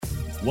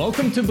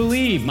Welcome to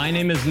Believe. My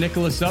name is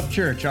Nicholas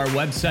Upchurch. Our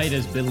website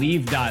is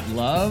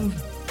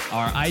believe.love.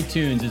 Our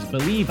iTunes is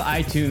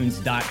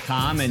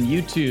believeitunes.com and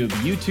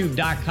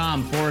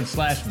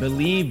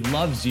youtube.com/believe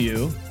loves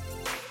you.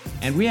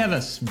 And we have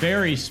a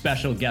very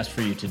special guest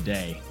for you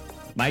today.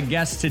 My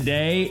guest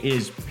today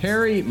is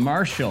Perry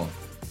Marshall.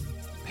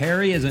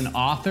 Perry is an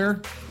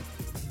author,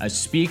 a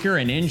speaker,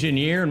 an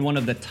engineer, and one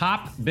of the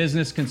top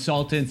business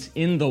consultants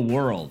in the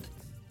world.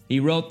 He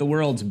wrote the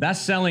world's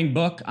best-selling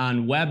book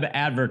on web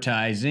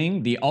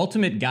advertising, The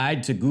Ultimate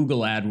Guide to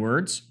Google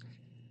AdWords.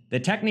 The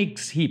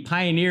techniques he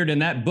pioneered in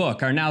that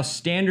book are now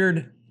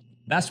standard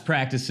best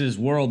practices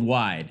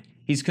worldwide.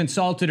 He's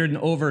consulted in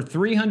over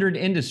 300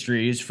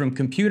 industries, from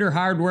computer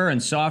hardware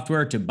and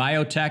software to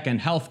biotech and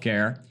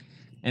healthcare.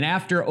 And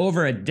after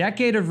over a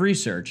decade of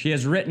research, he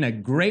has written a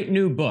great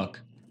new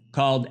book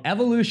called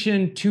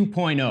Evolution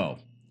 2.0.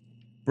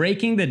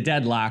 Breaking the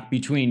Deadlock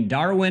Between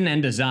Darwin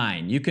and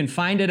Design. You can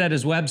find it at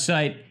his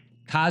website,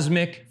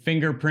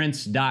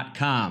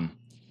 cosmicfingerprints.com.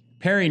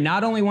 Perry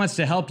not only wants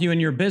to help you in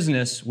your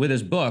business with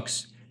his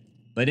books,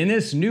 but in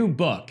this new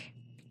book,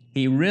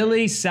 he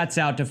really sets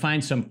out to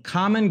find some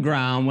common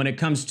ground when it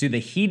comes to the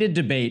heated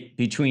debate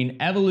between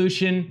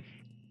evolution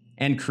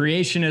and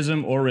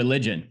creationism or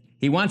religion.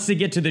 He wants to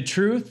get to the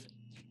truth,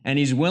 and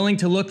he's willing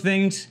to look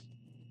things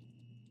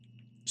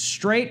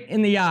straight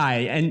in the eye,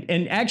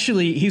 and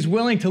actually he's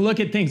willing to look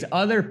at things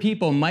other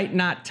people might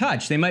not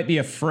touch. They might be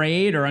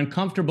afraid or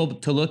uncomfortable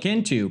to look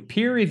into,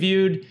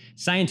 peer-reviewed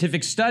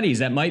scientific studies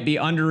that might be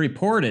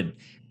underreported.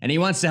 And he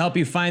wants to help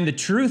you find the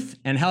truth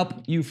and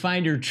help you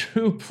find your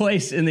true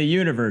place in the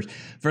universe.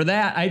 For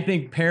that, I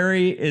think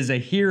Perry is a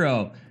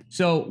hero.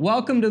 So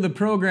welcome to the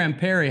program,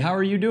 Perry. How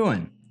are you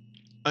doing?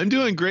 I'm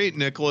doing great,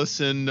 Nicholas,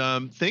 and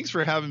thanks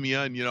for having me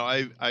on. You know,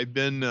 I've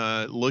been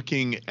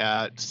looking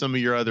at some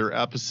of your other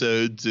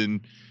episodes, and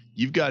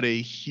you've got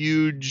a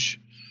huge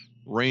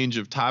range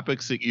of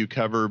topics that you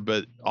cover,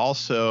 but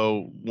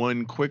also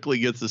one quickly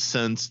gets a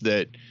sense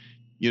that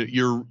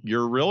you're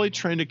really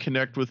trying to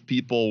connect with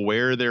people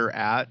where they're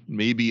at,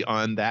 maybe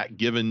on that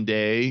given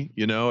day.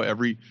 You know,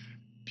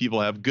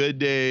 people have good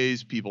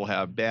days, people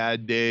have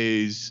bad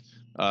days.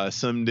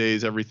 Some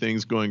days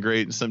everything's going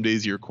great, and some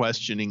days you're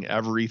questioning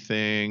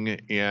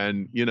everything.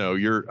 And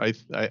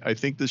I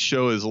think this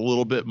show is a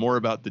little bit more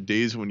about the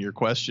days when you're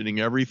questioning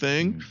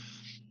everything,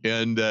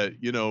 and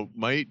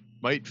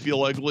might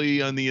feel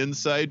ugly on the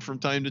inside from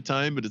time to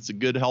time, but it's a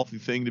good, healthy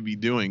thing to be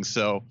doing.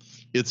 So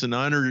it's an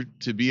honor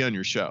to be on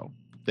your show.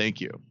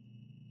 Thank you.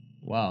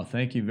 Wow,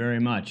 thank you very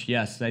much.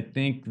 Yes, I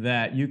think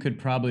that you could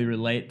probably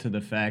relate to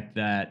the fact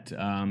that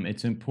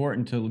it's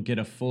important to get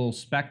a full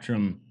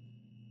spectrum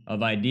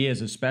of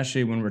ideas,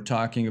 especially when we're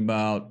talking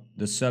about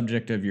the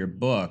subject of your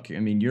book. I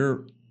mean,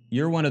 you're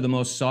one of the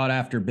most sought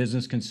after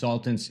business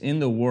consultants in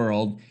the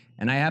world,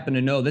 and I happen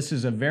to know this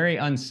is a very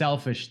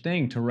unselfish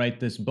thing to write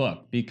this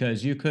book,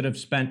 because you could have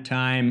spent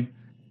time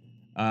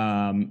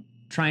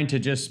trying to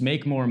just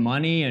make more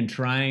money and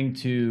trying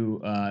to,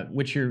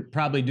 which you're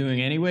probably doing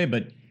anyway,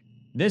 but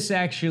this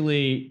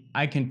actually,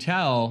 I can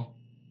tell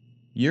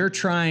you're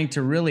trying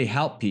to really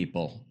help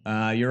people.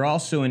 You're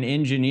also an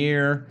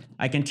engineer.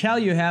 I can tell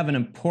you have an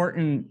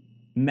important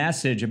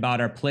message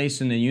about our place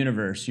in the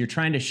universe. You're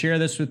trying to share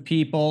this with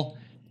people,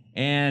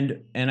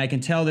 and I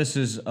can tell this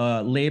is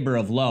a labor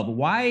of love.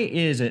 Why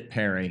is it,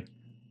 Perry?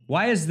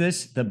 Why is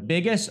this the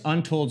biggest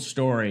untold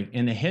story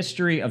in the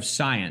history of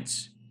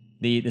science,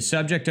 the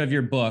subject of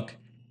your book,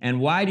 and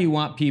why do you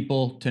want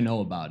people to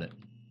know about it?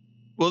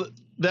 Well,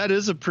 that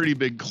is a pretty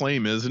big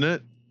claim, isn't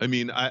it? I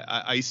mean,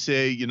 I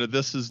say,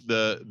 this is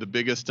the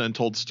biggest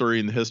untold story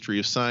in the history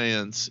of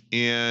science,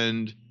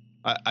 and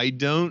I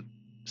don't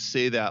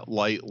say that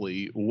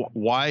lightly.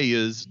 Why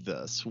is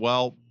this?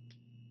 Well,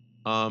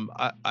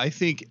 I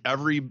think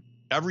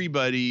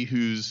everybody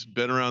who's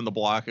been around the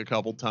block a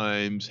couple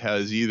times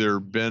has either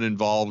been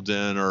involved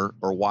in or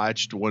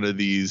watched one of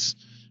these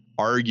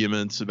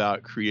arguments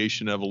about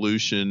creation,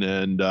 evolution,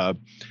 and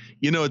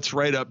it's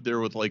right up there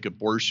with like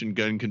abortion,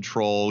 gun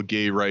control,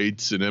 gay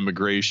rights, and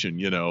immigration.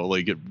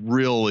 Like it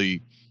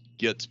really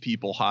gets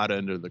people hot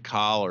under the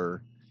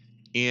collar.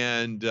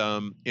 And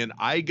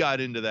I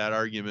got into that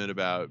argument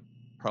about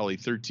probably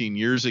 13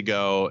 years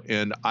ago,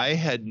 and I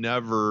had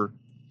never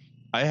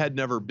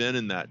been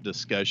in that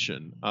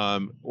discussion.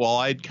 Well,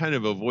 I'd kind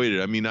of avoided.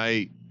 I mean,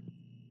 I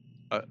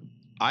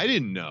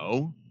didn't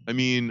know. I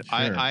mean,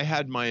 sure. I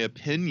had my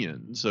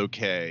opinions,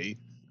 okay.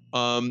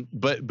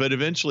 But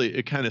eventually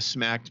it kind of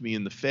smacked me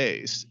in the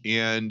face.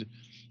 And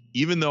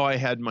even though I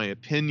had my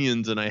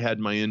opinions and I had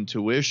my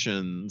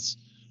intuitions,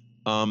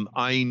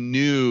 I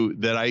knew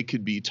that I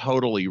could be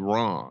totally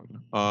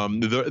wrong.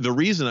 The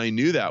reason I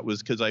knew that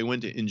was because I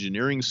went to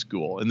engineering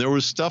school, and there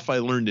was stuff I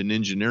learned in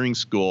engineering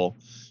school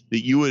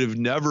that you would have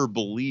never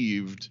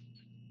believed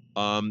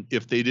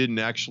if they didn't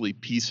actually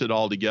piece it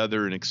all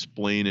together and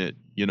explain it,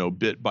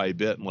 bit by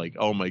bit, and like,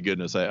 oh my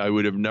goodness, I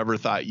would have never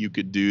thought you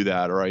could do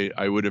that, or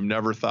I would have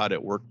never thought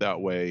it worked that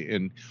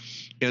way.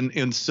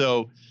 And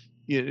so,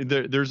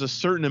 there's a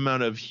certain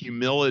amount of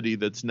humility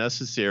that's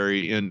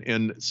necessary,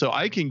 and so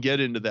I can get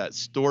into that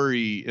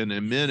story in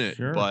a minute,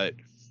 Sure.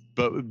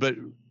 but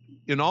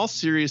in all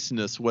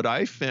seriousness, what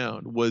I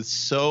found was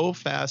so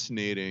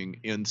fascinating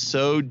and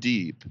so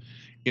deep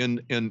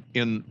and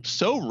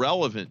so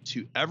relevant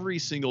to every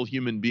single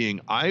human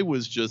being. I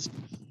was just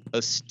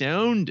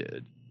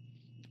astounded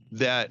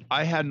that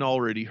I hadn't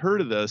already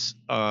heard of this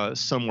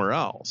somewhere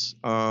else,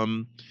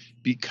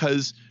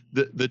 because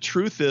the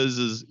truth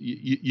is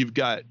you've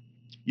got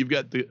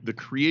the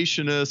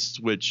creationists,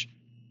 which,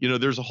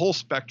 there's a whole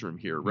spectrum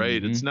here,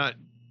 right? Mm-hmm.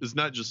 It's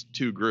not just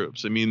two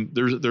groups. I mean,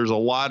 there's a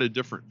lot of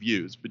different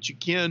views, but you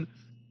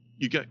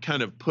got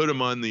kind of put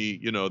them on the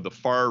the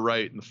far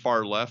right and the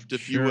far left,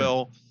 if you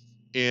will,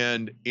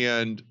 and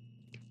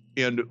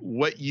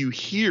what you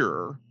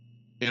hear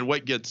and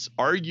what gets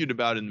argued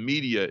about in the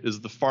media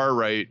is the far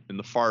right and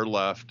the far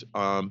left.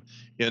 And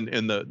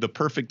the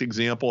perfect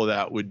example of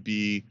that would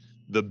be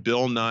the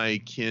Bill Nye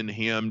Ken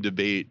Ham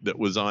debate that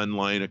was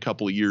online a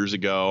couple of years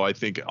ago. I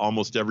think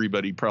almost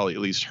everybody probably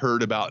at least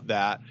heard about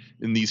that.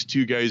 And these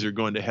two guys are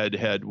going to head to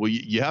head. Well,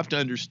 you have to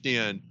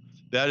understand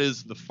that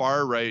is the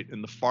far right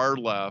and the far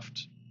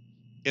left,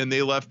 and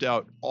they left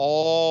out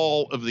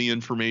all of the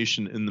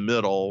information in the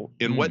middle.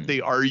 And what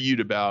they argued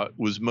about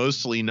was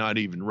mostly not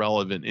even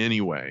relevant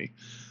anyway.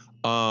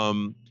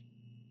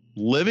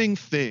 Living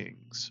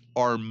things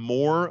are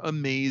more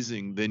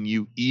amazing than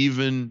you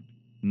even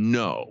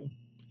know.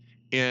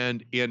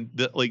 And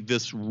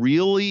this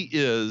really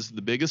is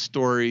the biggest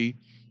story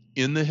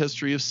in the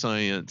history of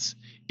science.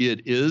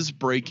 It is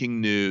breaking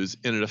news,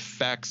 and it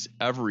affects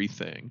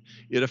everything.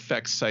 It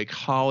affects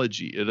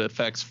psychology. It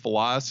affects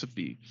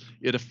philosophy.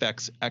 It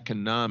affects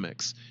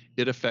economics.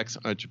 It affects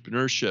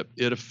entrepreneurship.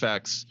 It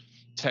affects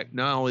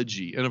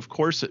technology. And of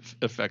course, it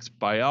affects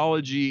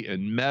biology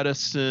and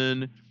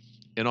medicine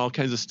and all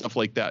kinds of stuff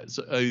like that.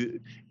 So,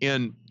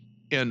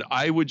 and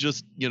I would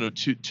just,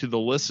 to the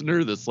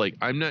listener that's like,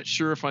 I'm not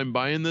sure if I'm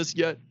buying this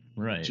yet.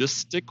 Right. Just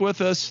stick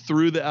with us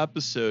through the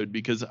episode,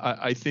 because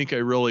I think I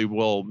really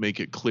will make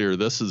it clear.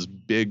 This is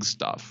big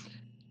stuff.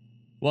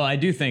 Well, I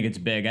do think it's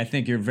big. I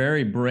think you're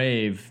very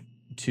brave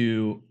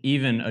to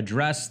even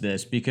address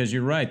this, because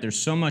you're right. There's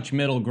so much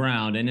middle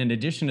ground. And in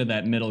addition to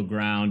that middle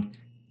ground,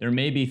 there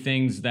may be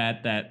things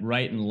that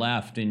right and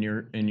left in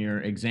your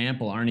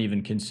example aren't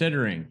even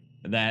considering.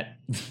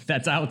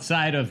 That's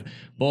outside of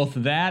both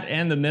that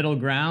and the middle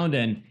ground.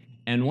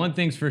 And one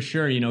thing's for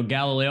sure,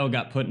 Galileo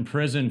got put in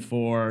prison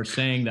for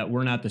saying that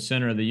we're not the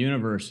center of the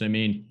universe. I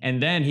mean,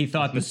 and then he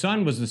thought the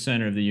sun was the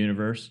center of the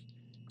universe.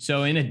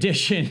 So in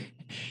addition,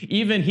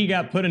 even he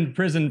got put in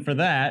prison for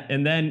that.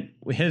 And then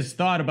his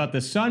thought about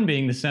the sun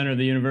being the center of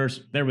the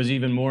universe, there was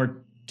even more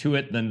to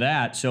it than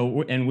that.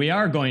 So, and we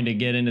are going to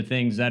get into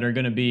things that are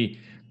going to be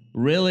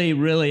really,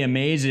 really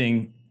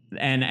amazing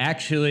and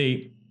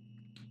actually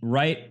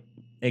right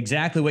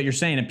exactly what you're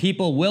saying. And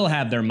people will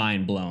have their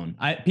mind blown.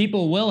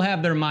 People will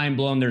have their mind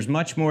blown. There's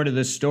much more to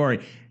this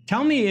story.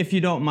 Tell me, if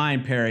you don't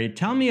mind, Perry,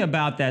 tell me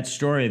about that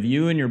story of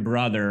you and your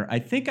brother, I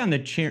think on the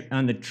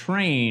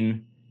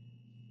train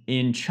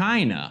in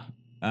China.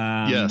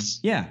 Yes.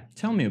 Yeah.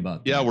 Tell me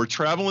about that. Yeah, we're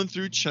traveling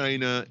through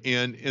China.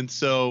 And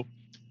so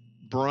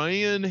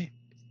Brian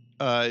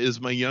is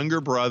my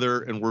younger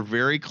brother, and we're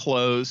very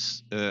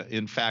close.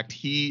 In fact,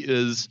 he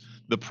is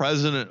the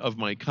president of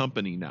my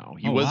company now.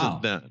 He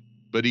wasn't then,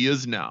 but he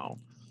is now.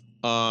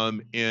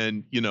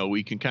 And,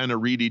 we can kind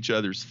of read each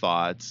other's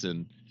thoughts.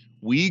 And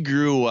we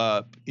grew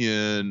up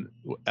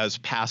as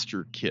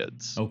pastor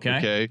kids.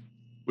 Okay.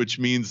 Which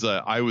means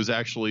I was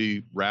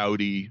actually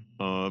rowdy,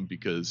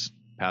 because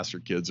pastor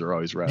kids are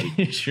always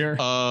rowdy. Sure.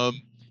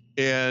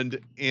 And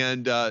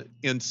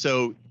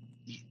so,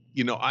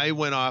 I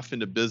went off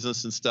into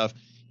business and stuff.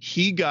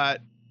 He got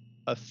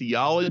a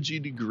theology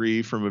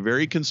degree from a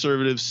very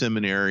conservative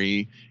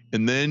seminary.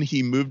 And then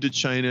he moved to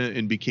China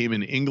and became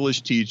an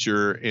English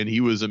teacher, and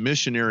he was a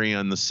missionary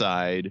on the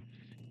side.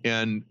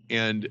 And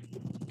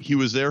he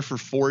was there for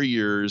 4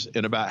 years,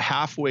 and about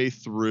halfway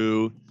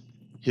through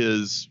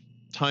his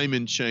time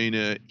in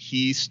China,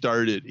 his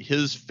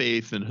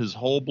faith and his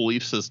whole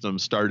belief system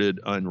started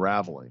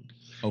unraveling.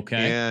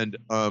 Okay. And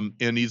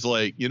he's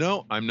like,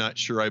 I'm not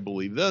sure I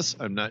believe this.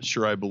 I'm not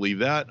sure I believe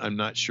that. I'm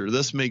not sure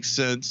this makes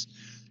sense.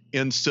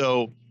 And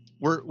so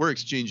we're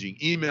exchanging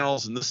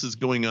emails, and this is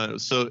going on.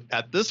 So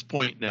at this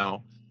point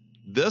now,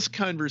 this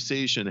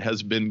conversation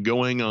has been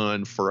going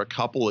on for a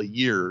couple of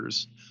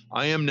years.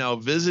 I am now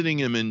visiting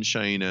him in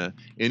China,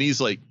 and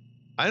he's like,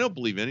 I don't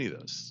believe any of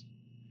this.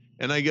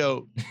 And I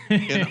go,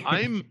 and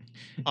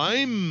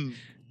I'm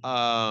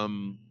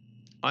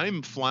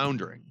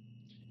floundering.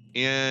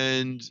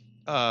 And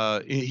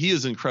he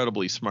is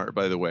incredibly smart,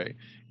 by the way.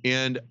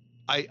 And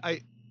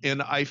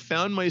I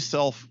found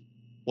myself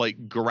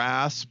like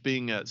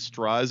grasping at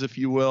straws, if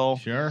you will.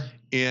 Sure.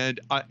 And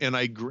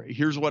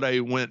here's what I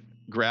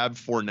grabbed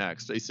for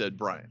next. I said,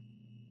 Brian,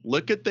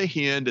 look at the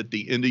hand at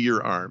the end of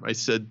your arm. I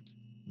said,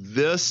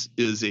 this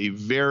is a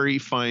very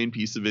fine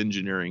piece of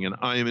engineering, and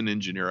I am an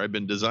engineer. I've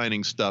been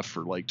designing stuff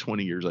for like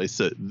 20 years. I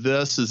said,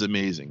 this is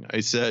amazing. I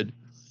said,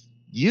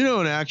 you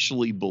don't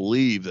actually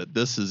believe that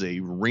this is a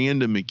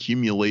random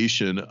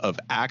accumulation of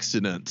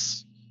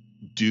accidents,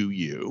 do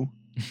you?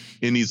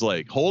 And he's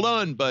like, hold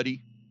on,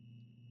 buddy.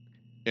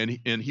 And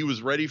he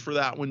was ready for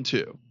that one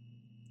too.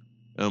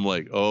 And I'm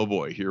like, oh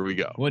boy, here we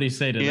go. What do you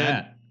say to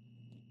that?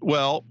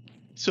 Well,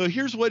 so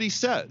here's what he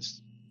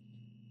says.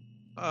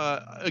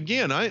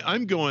 Again,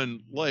 I'm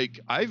going like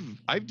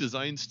I've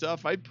designed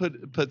stuff. I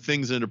put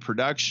things into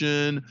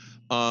production.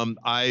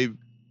 I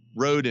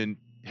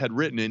had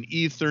written an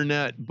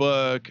Ethernet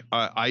book.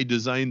 I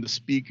designed the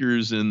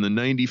speakers in the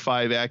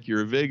 95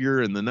 Acura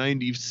Vigor and the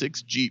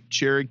 96 Jeep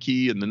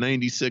Cherokee and the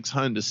 96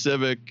 Honda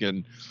Civic.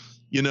 And,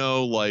 you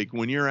know, like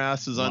when your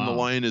ass is on the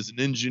line as an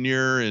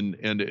engineer and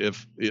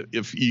if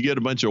you get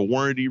a bunch of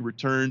warranty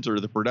returns or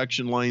the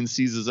production line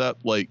seizes up,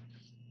 like,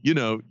 you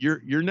know,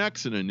 your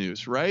neck's in a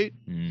noose, right?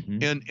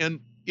 Mm-hmm.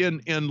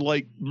 And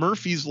like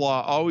Murphy's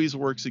Law always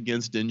works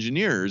against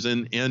engineers.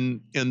 And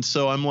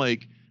so I'm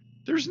like,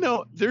 there's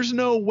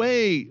no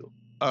way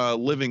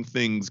living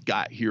things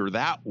got here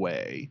that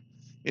way.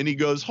 And he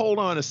goes, hold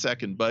on a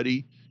second,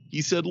 buddy.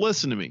 He said,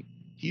 listen to me.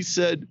 He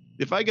said,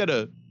 if I got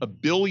a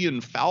billion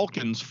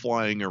falcons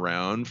flying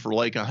around for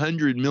like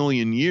 100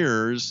 million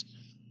years,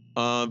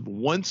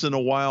 once in a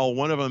while,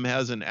 one of them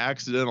has an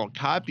accidental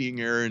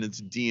copying error in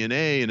its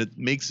DNA and it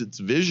makes its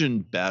vision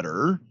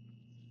better,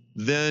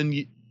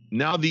 then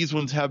now these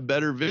ones have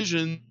better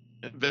vision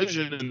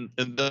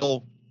and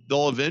they'll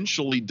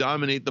eventually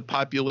dominate the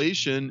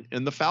population,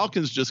 and the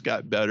falcons just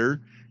got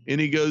better. And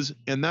he goes,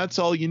 and that's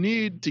all you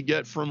need to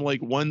get from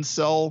like one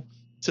cell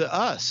to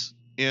us.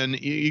 And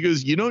he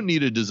goes, you don't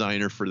need a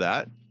designer for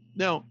that.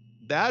 Now,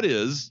 that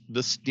is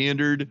the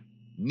standard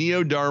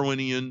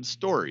neo-Darwinian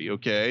story,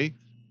 okay?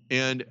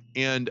 And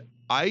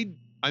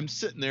I'm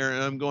sitting there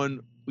and I'm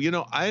going, you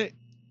know,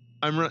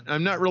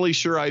 I'm not really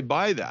sure I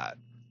buy that.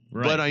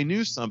 Right. But I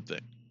knew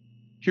something.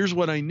 Here's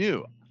what I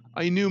knew.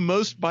 I knew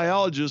most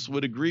biologists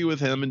would agree with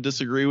him and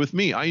disagree with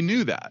me. I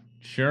knew that.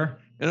 Sure.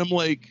 And I'm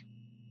like,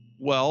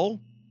 well,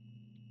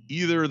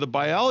 either the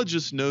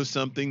biologists know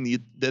something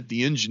that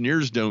the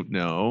engineers don't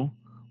know,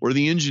 or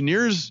the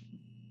engineers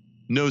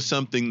know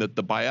something that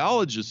the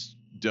biologists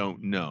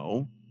don't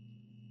know.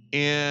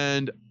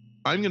 And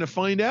I'm going to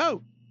find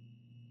out.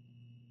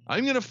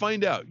 I'm going to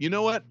find out. You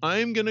know what?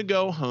 I'm going to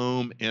go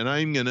home and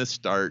I'm going to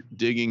start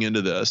digging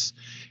into this.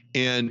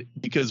 And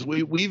because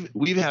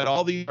we've had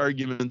all these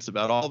arguments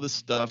about all this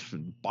stuff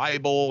and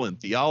Bible and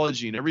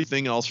theology and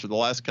everything else for the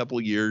last couple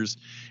of years,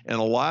 and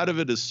a lot of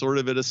it is sort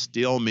of at a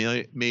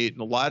stalemate, and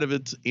a lot of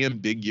it's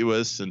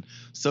ambiguous, and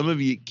some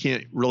of you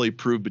can't really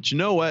prove. But you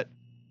know what?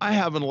 I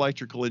have an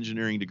electrical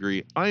engineering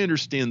degree. I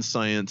understand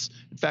science.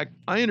 In fact,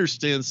 I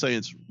understand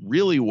science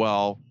really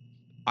well.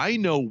 I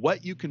know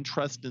what you can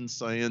trust in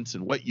science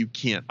and what you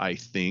can't, I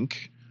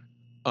think.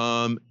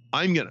 I'm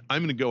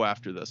gonna go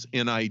after this,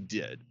 and I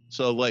did.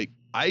 So like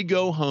I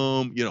go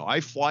home, you know, I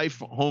fly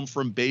home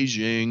from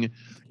Beijing,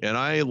 and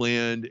I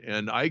land,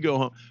 and I go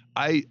home.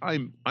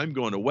 I'm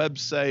going to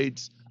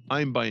websites.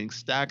 I'm buying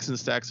stacks and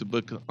stacks of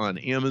books on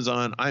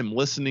Amazon. I'm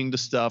listening to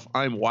stuff.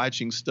 I'm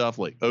watching stuff.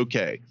 Like,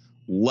 okay,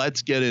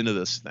 let's get into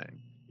this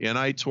thing. And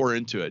I tore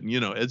into it. And you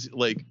know, it's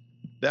like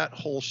that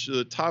whole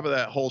the top of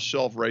that whole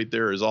shelf right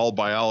there is all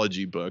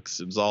biology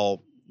books. It's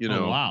all, you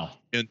know. Oh, wow.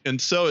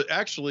 And so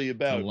actually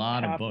about a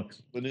lot of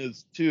books. It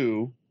is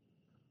too.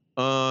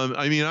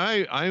 I mean,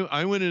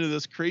 I went into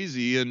this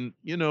crazy, and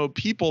you know,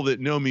 people that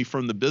know me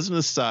from the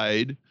business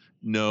side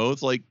know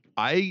it's like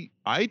I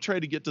try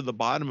to get to the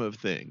bottom of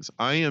things.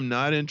 I am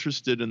not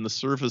interested in the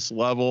surface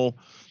level.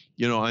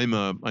 You know,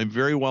 I'm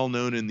very well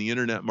known in the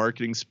internet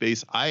marketing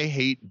space. I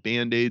hate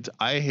band-aids.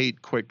 I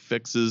hate quick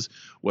fixes.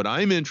 What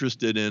I'm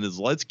interested in is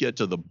let's get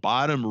to the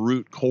bottom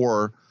root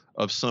core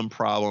of some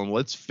problem.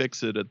 Let's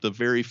fix it at the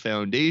very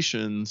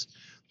foundations.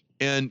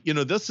 And, you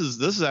know, this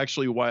is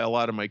actually why a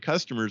lot of my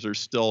customers are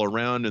still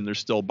around and they're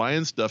still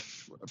buying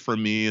stuff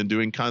from me and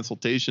doing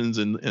consultations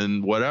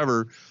and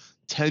whatever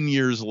 10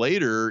 years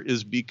later,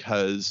 is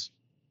because,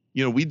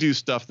 you know, we do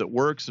stuff that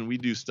works and we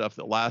do stuff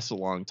that lasts a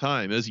long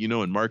time. As you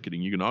know, in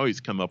marketing, you can always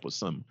come up with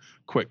some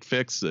quick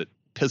fix that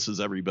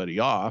pisses everybody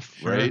off.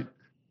 Sure. Right.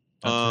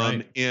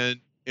 That's right.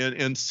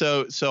 And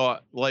so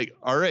like,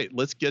 all right,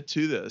 let's get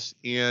to this.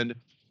 And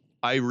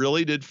I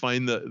really did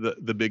find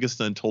the biggest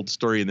untold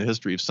story in the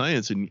history of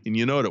science. And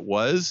you know what it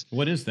was?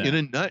 What is that?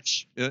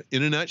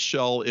 In a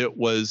nutshell, it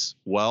was,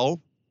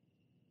 well,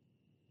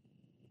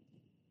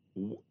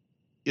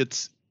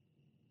 it's,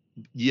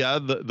 yeah,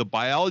 the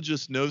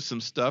biologists know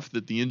some stuff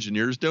that the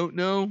engineers don't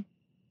know.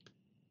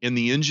 And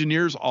the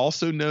engineers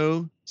also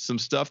know some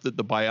stuff that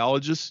the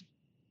biologists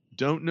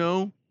don't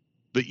know.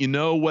 But you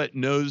know what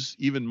knows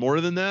even more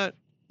than that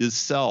is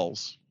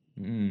cells.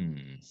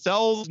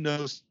 Cells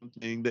know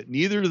something that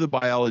neither the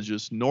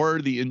biologists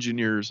nor the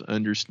engineers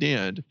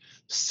understand.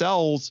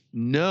 Cells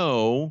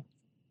know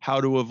how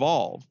to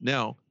evolve.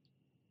 Now,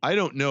 I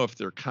don't know if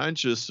they're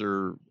conscious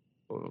or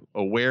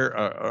aware.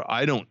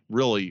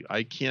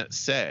 I can't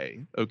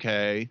say.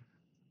 Okay,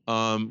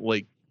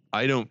 like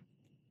I don't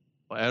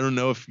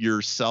know if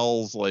your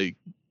cells like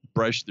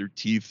brush their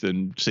teeth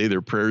and say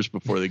their prayers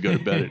before they go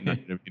to bed at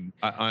night. I mean,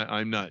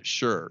 I'm not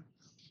sure.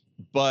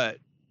 But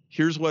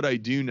here's what I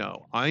do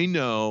know. I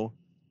know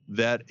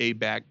that a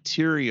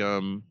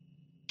bacterium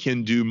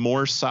can do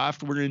more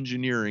software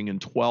engineering in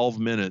 12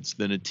 minutes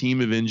than a team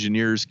of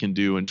engineers can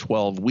do in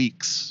 12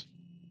 weeks.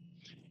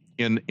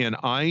 And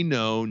I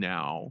know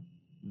now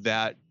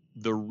that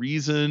the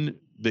reason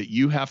that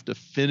you have to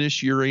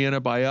finish your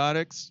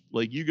antibiotics,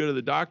 like you go to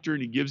the doctor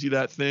and he gives you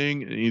that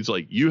thing and he's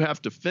like, you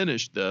have to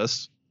finish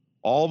this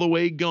all the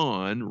way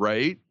gone,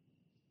 right?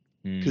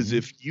 Because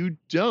if you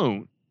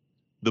don't,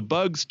 the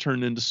bugs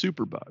turn into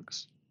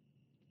superbugs.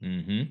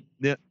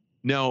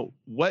 Now,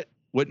 what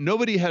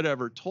nobody had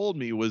ever told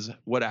me was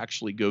what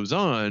actually goes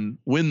on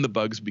when the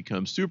bugs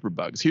become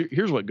superbugs.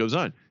 Here's what goes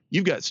on.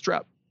 You've got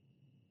strep.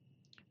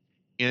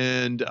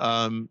 And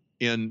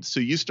so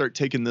you start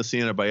taking this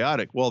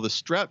antibiotic. Well, the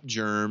strep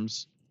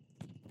germs,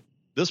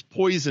 this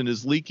poison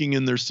is leaking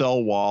in their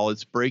cell wall.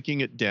 It's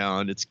breaking it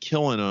down. It's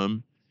killing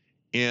them.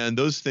 And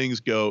those things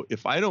go,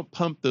 if I don't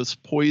pump this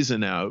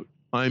poison out,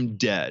 I'm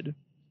dead.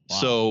 Wow.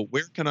 So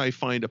where can I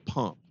find a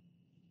pump?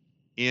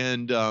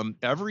 And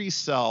every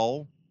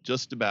cell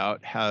just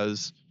about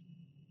has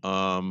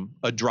a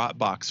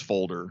Dropbox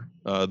folder.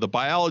 The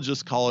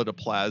biologists call it a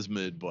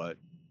plasmid, but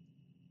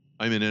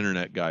I'm an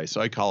internet guy, so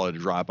I call it a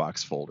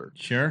Dropbox folder.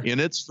 Sure. And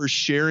it's for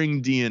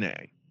sharing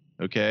DNA,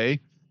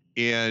 okay?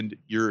 And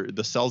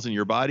the cells in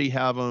your body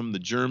have them, the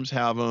germs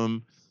have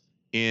them,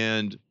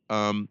 and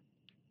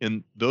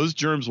those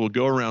germs will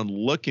go around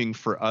looking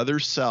for other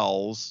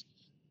cells,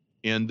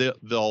 and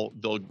they'll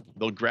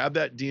grab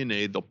that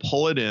DNA, they'll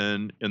pull it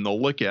in, and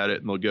they'll look at it,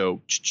 and they'll go,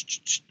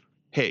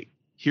 hey,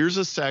 here's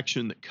a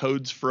section that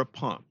codes for a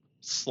pump.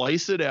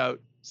 Slice it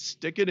out,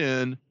 stick it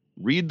in,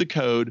 read the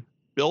code,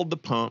 build the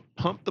pump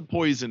the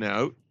poison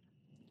out,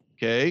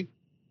 okay?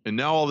 And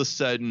now all of a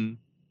sudden,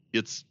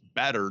 it's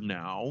better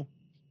now.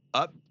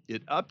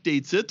 It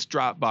updates its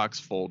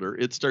Dropbox folder.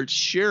 It starts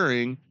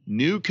sharing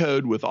new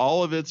code with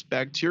all of its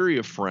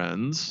bacteria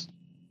friends.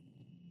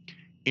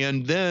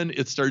 And then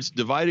it starts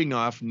dividing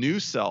off new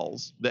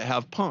cells that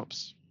have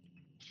pumps.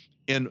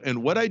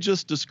 And what I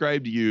just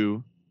described to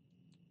you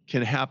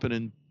can happen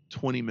in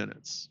 20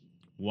 minutes.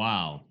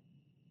 Wow.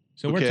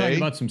 So we're talking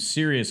about some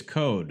serious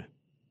code.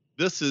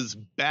 This is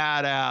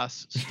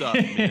badass stuff,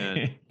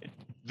 man.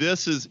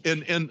 This is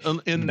and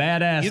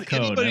badass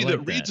code. Anybody that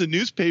reads the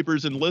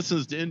newspapers and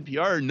listens to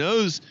NPR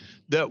knows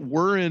that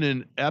we're in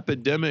an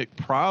epidemic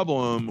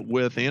problem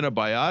with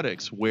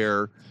antibiotics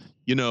where,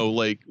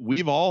 like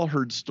we've all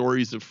heard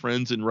stories of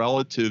friends and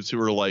relatives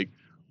who are like,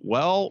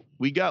 well,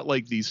 we got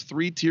like these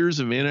 3 tiers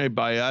of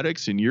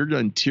antibiotics and you're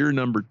on tier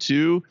number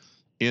 2.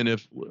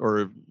 And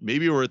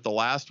maybe we're at the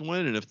last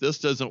one. And if this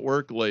doesn't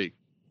work, like,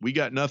 we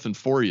got nothing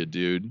for you,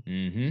 dude.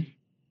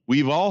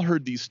 We've all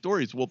heard these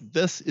stories. Well,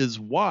 this is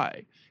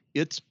why.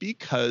 It's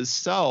because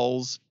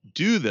cells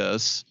do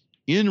this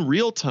in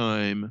real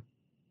time,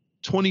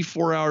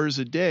 24 hours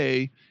a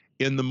day.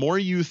 And the more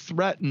you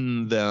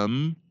threaten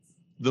them,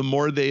 the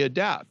more they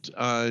adapt.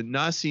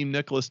 Nassim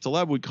Nicholas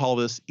Taleb would call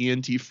this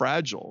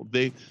anti-fragile.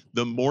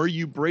 The more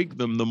you break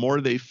them, the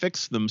more they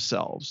fix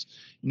themselves.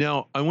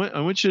 Now, I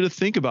want you to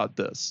think about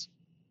this.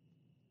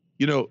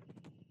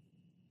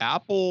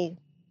 Apple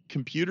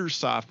computer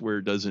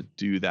software doesn't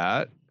do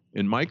that,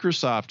 and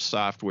Microsoft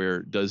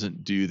software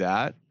doesn't do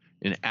that,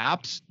 and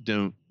apps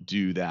don't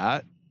do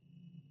that.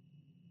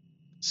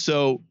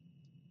 So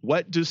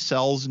what do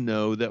cells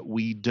know that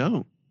we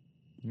don't?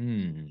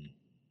 And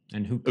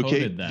who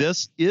coded that?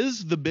 This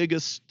is the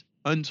biggest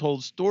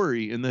untold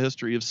story in the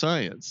history of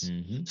science.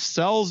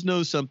 Cells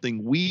know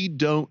something we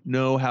don't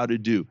know how to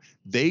do.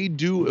 They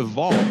do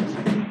evolve.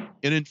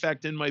 And in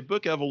fact, in my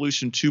book,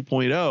 Evolution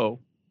 2.0,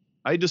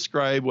 I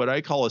describe what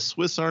I call a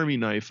Swiss Army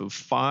knife of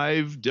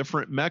 5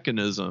 different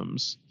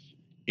mechanisms.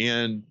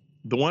 And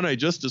the one I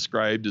just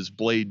described is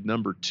blade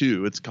number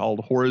 2. It's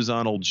called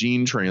horizontal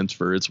gene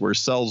transfer. It's where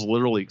cells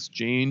literally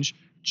exchange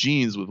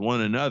genes with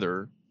one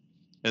another.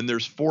 And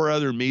there's 4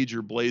 other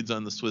major blades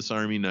on the Swiss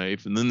Army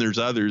knife. And then there's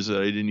others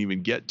that I didn't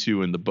even get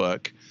to in the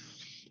book.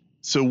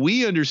 So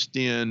we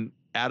understand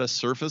at a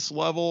surface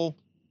level,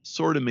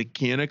 sort of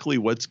mechanically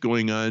what's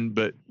going on,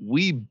 but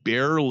we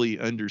barely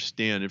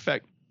understand. In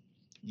fact,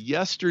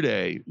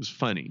 yesterday, it was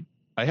funny.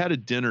 I had a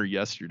dinner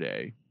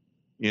yesterday,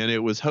 and it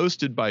was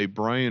hosted by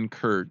Brian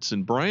Kurtz.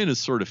 And Brian is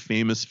sort of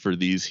famous for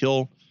these.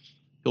 He'll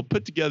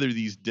put together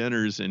these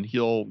dinners, and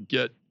he'll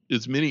get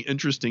as many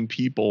interesting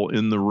people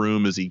in the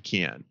room as he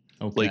can.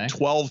 Okay. Like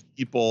 12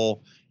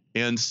 people.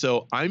 And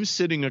so I'm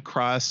sitting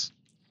across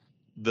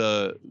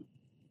the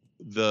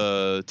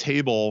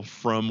table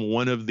from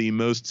one of the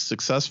most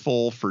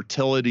successful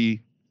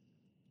fertility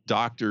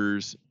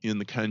doctors in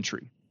the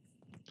country.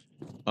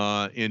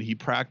 And he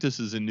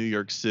practices in New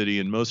York City,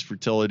 and most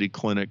fertility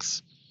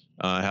clinics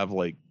have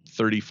like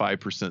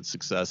 35%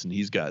 success, and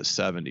he's got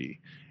 70.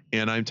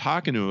 And I'm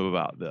talking to him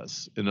about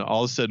this, and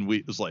all of a sudden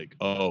it was like,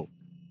 oh,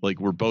 like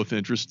we're both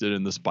interested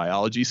in this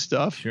biology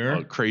stuff. Sure.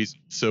 Oh,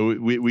 crazy. So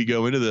we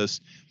go into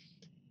this.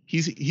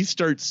 He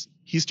starts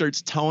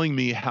telling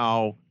me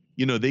how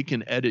they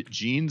can edit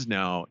genes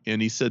now.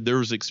 And he said there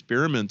was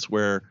experiments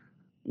where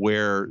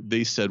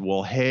they said,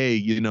 well,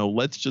 hey,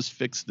 let's just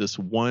fix this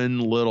one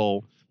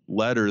little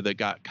letter that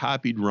got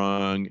copied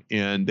wrong,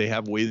 and they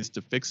have ways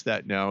to fix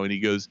that now. And he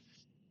goes,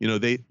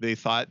 they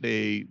thought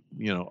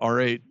all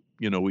right,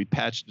 we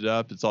patched it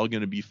up, it's all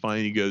going to be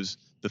fine. He goes,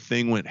 the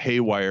thing went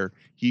haywire.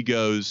 He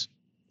goes,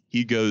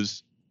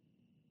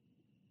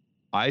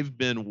 I've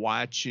been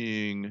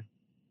watching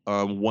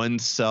one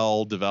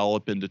cell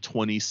develop into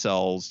 20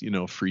 cells,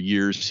 for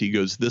years. He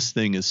goes, this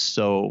thing is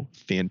so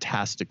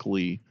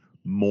fantastically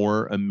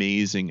more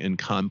amazing and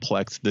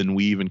complex than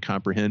we even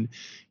comprehend.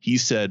 He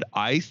said,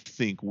 I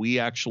think we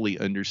actually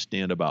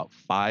understand about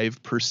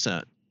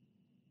 5%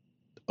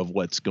 of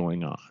what's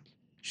going on.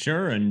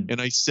 Sure.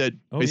 And I said,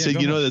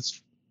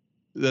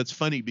 that's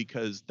funny,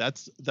 because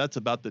that's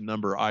about the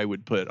number I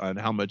would put on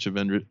how much of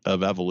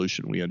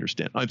evolution we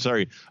understand. I'm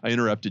sorry, I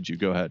interrupted you.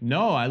 Go ahead.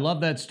 No, I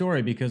love that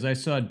story, because I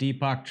saw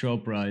Deepak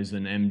Chopra is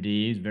an MD.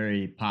 He's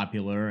very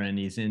popular, and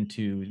he's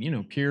into,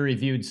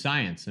 peer-reviewed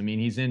science. I mean,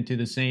 he's into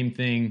the same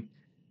thing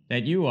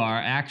that you are,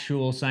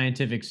 actual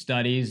scientific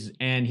studies.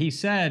 And he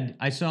said,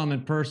 I saw him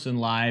in person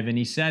live, and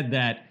he said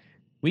that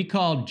we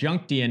call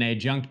junk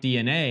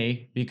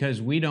DNA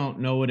because we don't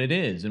know what it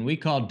is. And we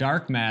call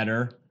dark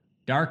matter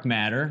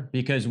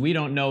because we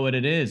don't know what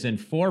it is. And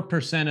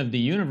 4% of the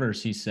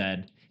universe, he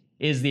said,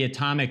 is the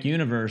atomic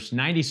universe.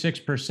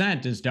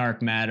 96% is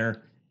dark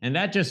matter. And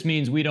that just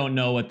means we don't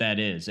know what that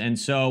is. And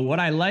so what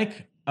I love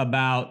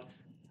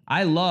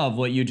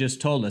what you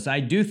just told us.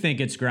 I do think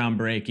it's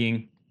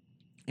groundbreaking.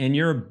 In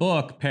your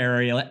book,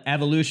 Perry,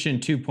 Evolution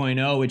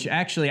 2.0, which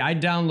actually I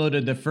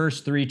downloaded the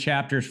first 3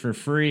 chapters for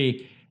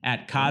free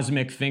at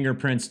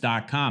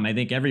cosmicfingerprints.com. I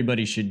think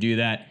everybody should do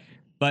that.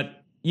 But,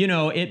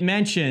 it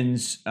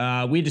mentions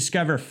we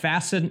discover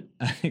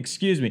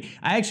excuse me.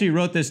 I actually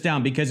wrote this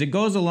down because it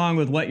goes along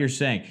with what you're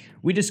saying.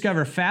 We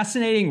discover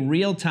fascinating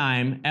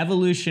real-time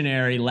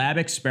evolutionary lab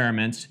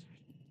experiments,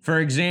 for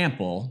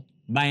example,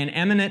 by an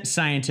eminent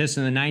scientist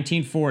in the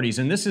 1940s.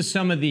 And this is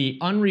some of the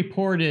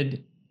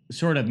unreported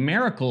sort of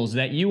miracles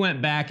that you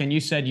went back and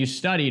you said you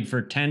studied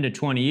for 10 to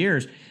 20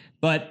 years.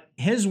 But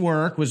his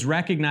work was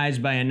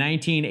recognized by a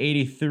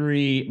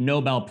 1983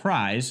 Nobel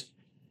Prize,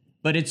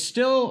 but it's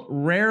still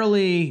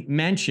rarely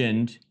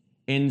mentioned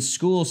in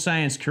school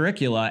science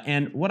curricula.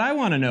 And what I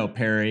want to know,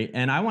 Perry,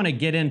 and I want to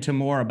get into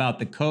more about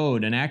the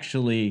code and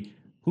actually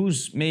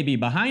who's maybe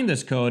behind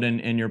this code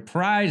and your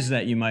prize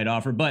that you might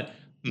offer, but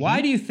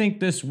why do you think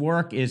this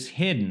work is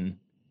hidden?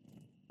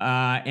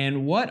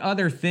 And what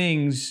other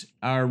things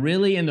are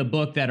really in the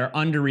book that are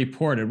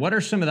underreported? What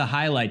are some of the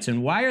highlights,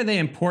 and why are they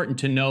important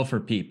to know for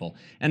people?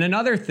 And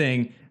another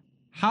thing,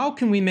 how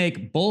can we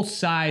make both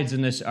sides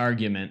in this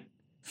argument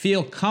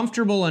feel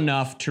comfortable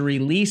enough to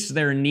release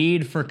their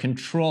need for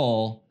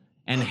control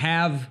and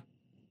have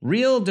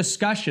real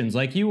discussions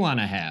like you want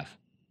to have?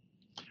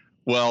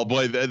 Well,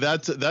 boy,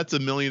 that's a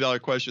 $1 million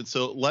question.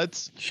 So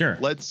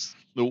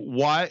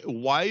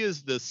why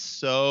is this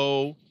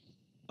so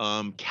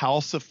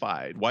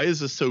calcified? Why is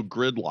this so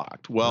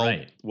gridlocked?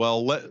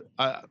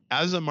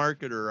 As a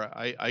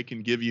marketer, I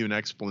can give you an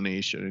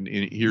explanation, and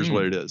here's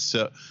what it is.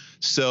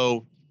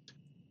 So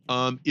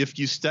if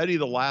you study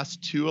the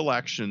last 2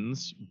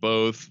 elections,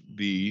 both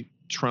the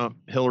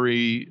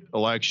Trump-Hillary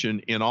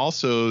election and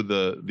also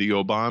the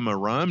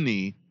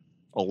Obama-Romney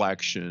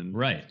election,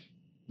 right?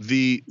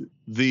 The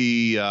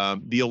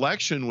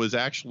election was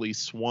actually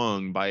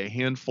swung by a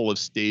handful of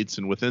states,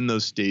 and within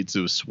those states,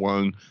 it was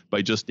swung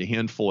by just a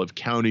handful of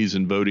counties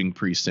and voting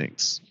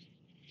precincts.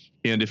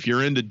 And if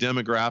you're into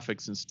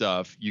demographics and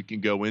stuff, you can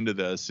go into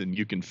this and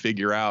you can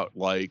figure out,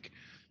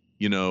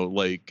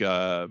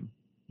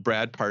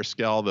 Brad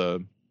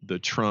Parscale, the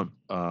Trump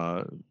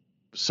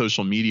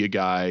social media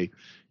guy,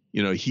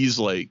 he's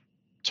like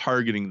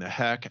targeting the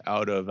heck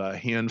out of a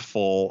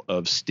handful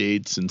of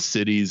states and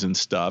cities and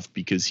stuff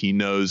because he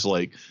knows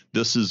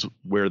this is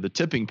where the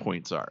tipping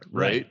points are,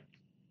 right?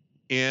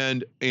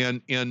 And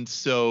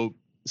so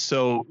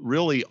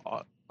really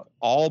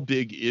all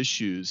big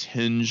issues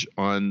hinge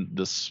on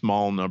the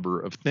small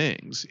number of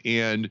things.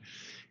 And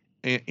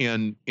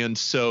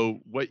so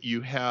what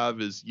you have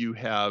is you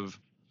have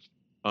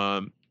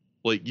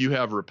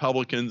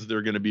Republicans,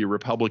 they're going to be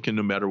Republican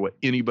no matter what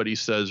anybody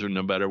says or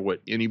no matter what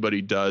anybody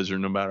does or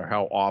no matter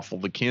how awful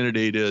the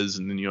candidate is.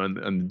 And then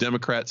on the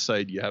Democrat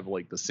side, you have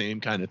the same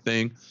kind of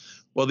thing.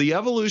 Well, the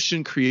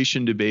evolution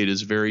creation debate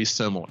is very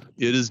similar.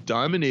 It is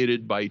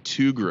dominated by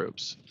 2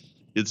 groups.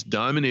 It's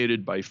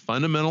dominated by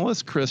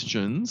fundamentalist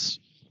Christians,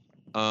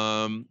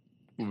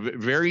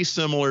 very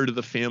similar to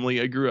the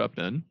family I grew up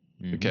in,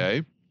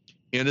 okay?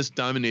 And it's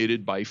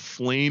dominated by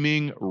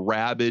flaming,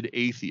 rabid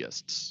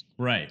atheists.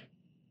 Right.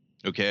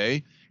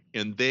 Okay.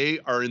 And they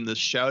are in the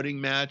shouting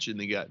match, and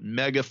they got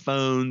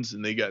megaphones,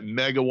 and they got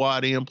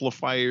megawatt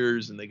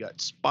amplifiers, and they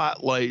got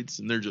spotlights,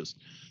 and they're just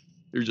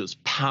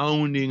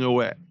pounding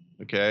away.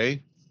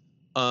 Okay.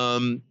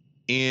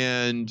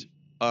 And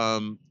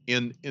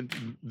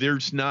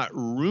there's not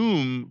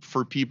room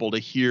for people to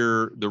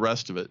hear the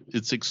rest of it.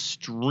 It's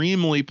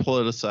extremely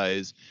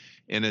politicized.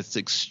 and it's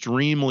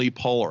extremely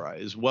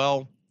polarized.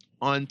 Well,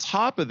 on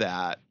top of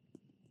that,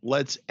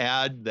 let's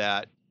add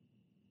that.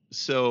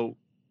 So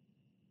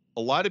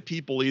a lot of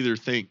people either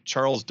think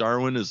Charles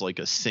Darwin is like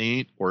a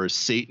saint or a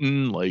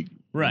Satan, like,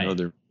 Right.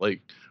 they're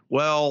like,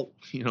 well,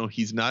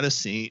 he's not a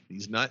saint,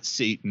 he's not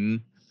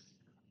Satan.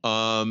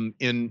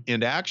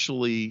 And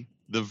actually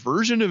the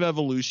version of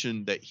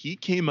evolution that he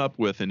came up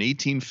with in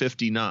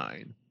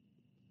 1859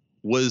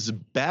 was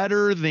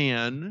better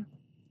than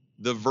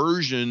the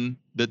version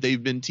that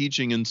they've been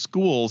teaching in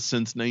school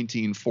since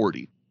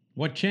 1940.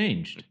 What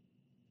changed?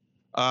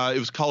 It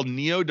was called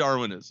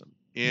Neo-Darwinism.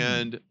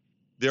 And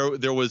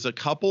there was a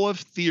couple of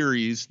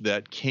theories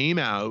that came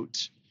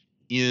out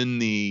in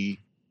the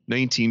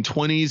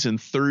 1920s and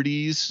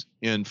 30s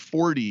and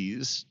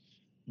 40s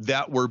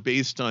that were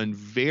based on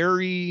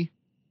very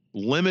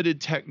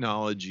limited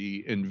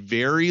technology and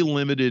very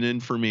limited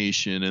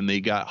information, and they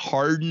got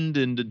hardened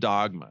into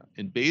dogma.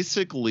 And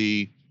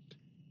basically,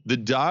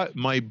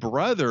 my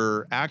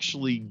brother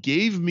actually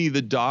gave me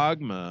the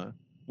dogma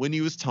when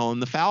he was telling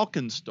the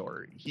Falcon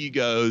story. He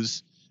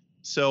goes,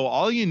 so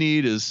all you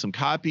need is some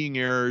copying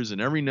errors, and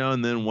every now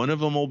and then one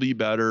of them will be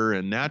better,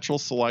 and natural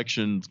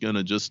selection is going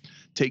to just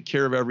take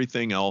care of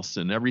everything else,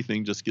 and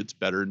everything just gets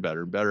better and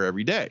better and better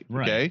every day.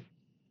 Right. Okay.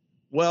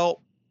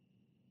 Well,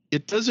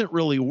 it doesn't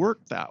really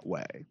work that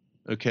way.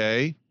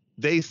 Okay.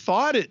 They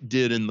thought it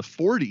did in the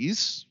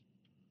 40s.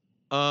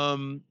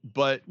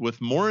 But with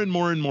more and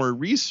more and more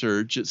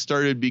research, it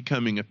started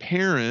becoming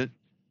apparent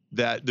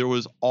that there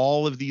was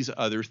all of these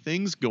other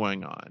things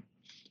going on.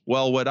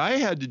 Well, what I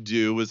had to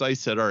do was I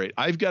said, all right,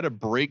 I've got to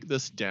break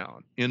this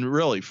down. And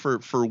really,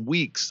 for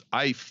weeks,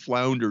 I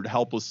floundered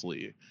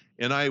helplessly.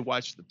 And I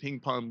watched the ping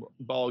pong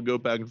ball go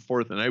back and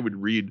forth, and I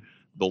would read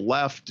the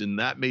left, and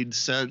that made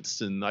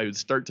sense. And I would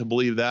start to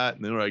believe that.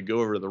 And then I'd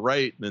go over to the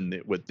right, and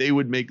then what they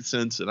would make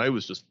sense. And I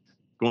was just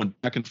going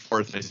back and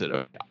forth. I said,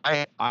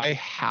 okay, I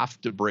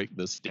have to break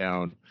this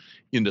down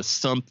into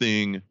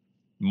something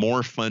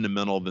more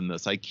fundamental than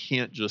this. I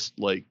can't just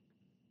like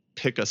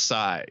pick a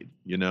side,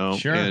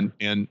 Sure.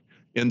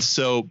 And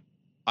so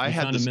I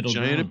had this giant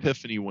ground.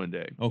 epiphany one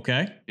day.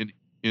 Okay.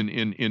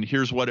 And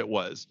here's what it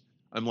was.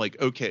 I'm like,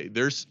 okay,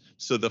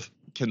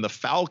 can the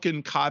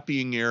Falcon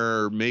copying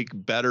error make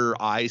better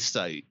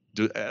eyesight?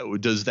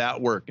 Does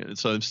that work? And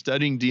so I'm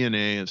studying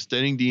DNA, I'm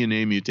studying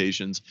DNA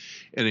mutations,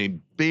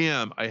 and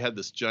bam, I had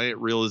this giant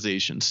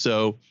realization.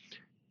 So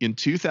in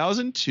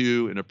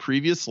 2002, in a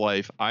previous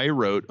life, I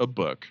wrote a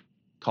book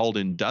called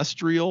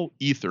Industrial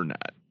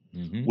Ethernet,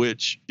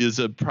 which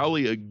is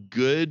probably a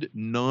good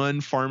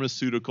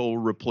non-pharmaceutical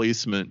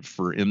replacement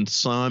for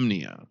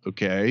insomnia.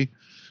 Okay.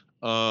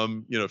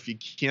 If you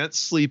can't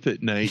sleep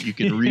at night, you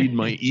can read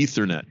my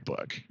Ethernet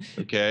book.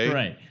 Okay.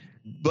 Right.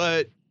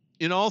 But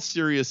in all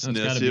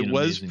seriousness, it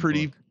was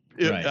pretty,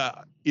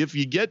 if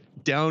you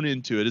get down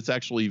into it, it's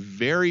actually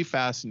very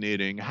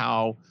fascinating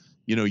how,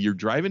 you're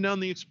driving down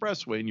the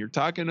expressway and you're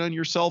talking on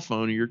your cell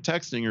phone or you're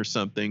texting or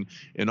something,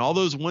 and all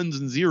those ones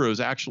and zeros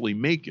actually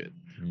make it.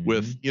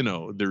 With,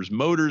 there's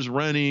motors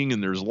running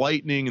and there's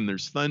lightning and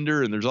there's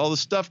thunder and there's all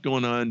this stuff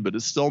going on, but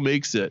it still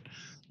makes it.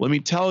 Let me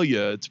tell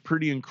you, it's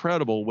pretty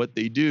incredible what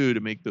they do to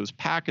make those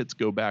packets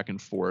go back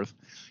and forth.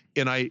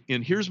 And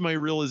here's my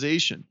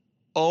realization.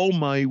 Oh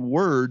my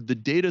word, the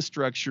data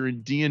structure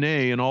in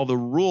DNA and all the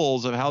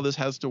rules of how this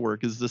has to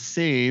work is the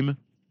same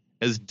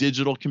as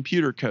digital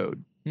computer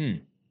code.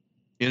 And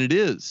it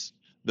is.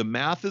 The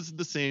math is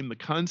the same. The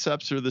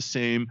concepts are the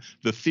same.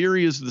 The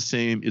theory is the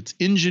same. It's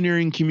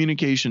engineering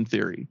communication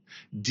theory.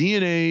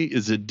 DNA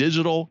is a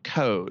digital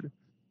code.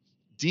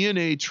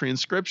 DNA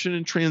transcription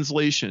and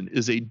translation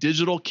is a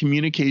digital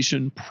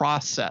communication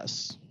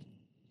process.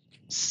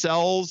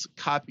 Cells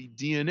copy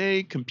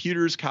DNA,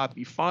 computers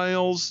copy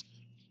files.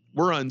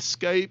 We're on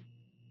Skype.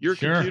 Your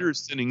computer is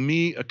sending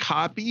me a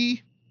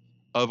copy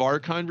of our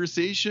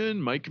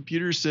conversation. My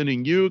computer is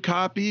sending you a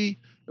copy.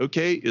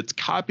 Okay, it's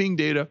copying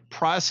data,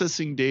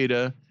 processing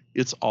data.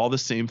 It's all the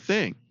same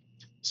thing.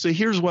 So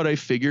here's what I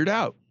figured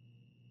out.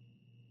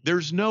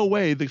 There's no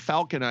way the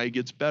Falcon Eye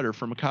gets better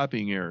from a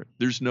copying error.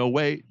 There's no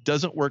way.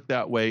 Doesn't work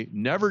that way.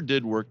 Never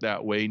did work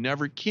that way.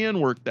 Never can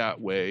work that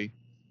way.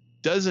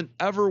 Doesn't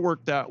ever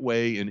work that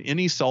way in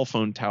any cell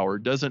phone tower.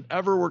 Doesn't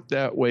ever work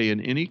that way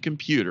in any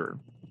computer.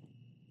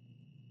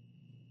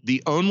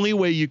 The only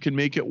way you can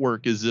make it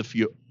work is if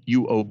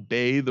you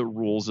obey the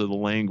rules of the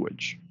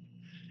language.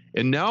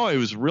 And now I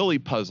was really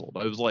puzzled.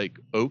 I was like,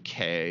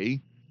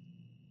 okay.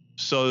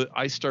 So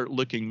I start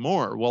looking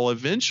more. Well,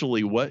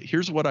 eventually,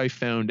 here's what I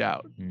found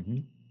out.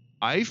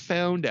 I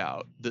found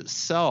out that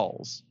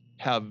cells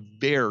have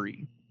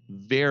very,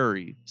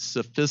 very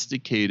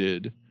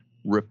sophisticated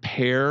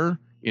repair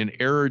and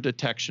error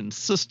detection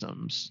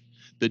systems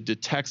that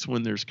detects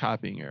when there's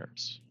copying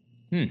errors.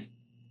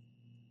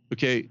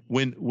 Okay,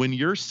 when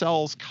your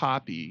cells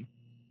copy,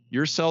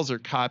 your cells are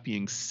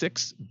copying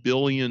 6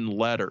 billion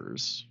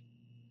letters,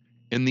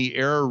 and the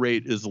error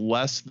rate is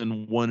less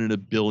than 1 in a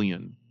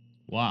billion.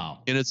 Wow.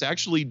 And it's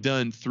actually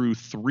done through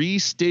 3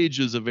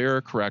 stages of error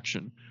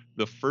correction.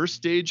 The first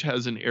stage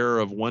has an error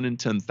of 1 in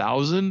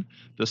 10,000.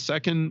 The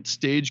second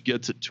stage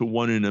gets it to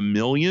 1 in a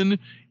million,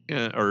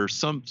 or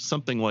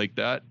something like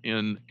that,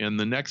 and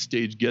the next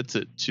stage gets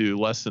it to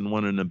less than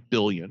 1 in a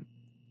billion.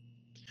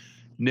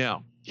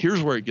 Now,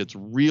 here's where it gets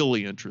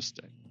really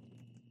interesting.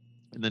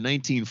 In the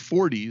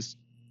 1940s,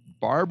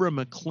 Barbara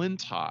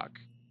McClintock,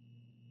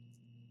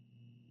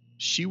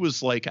 she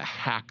was like a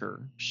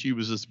hacker. She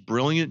was this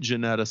brilliant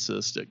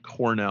geneticist at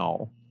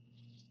Cornell.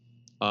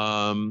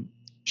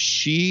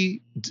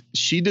 She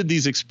did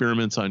these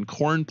experiments on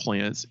corn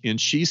plants, and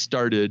she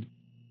started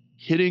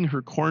hitting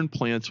her corn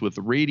plants with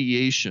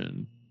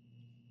radiation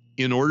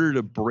in order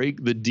to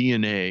break the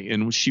DNA,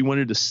 and she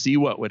wanted to see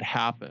what would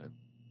happen.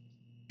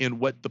 And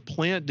what the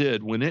plant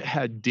did, when it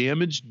had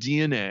damaged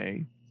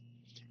DNA,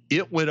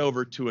 it went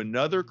over to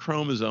another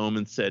chromosome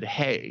and said,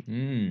 hey,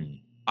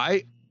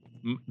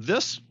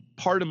 this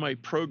part of my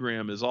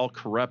program is all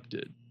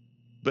corrupted,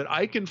 but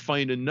I can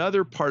find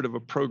another part of a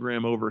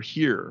program over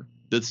here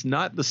that's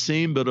not the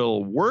same, but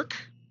it'll work.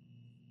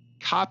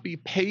 Copy,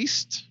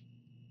 paste,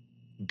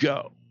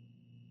 go.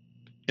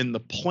 And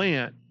the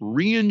plant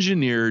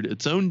re-engineered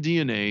its own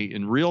DNA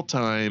in real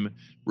time,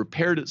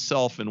 repaired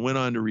itself, and went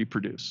on to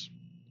reproduce.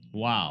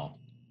 Wow.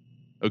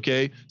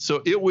 Okay,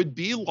 so it would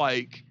be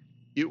like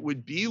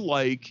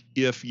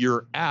if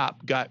your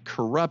app got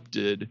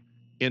corrupted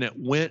and it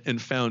went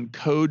and found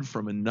code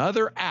from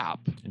another app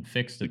and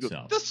fixed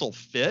itself. This'll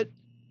fit.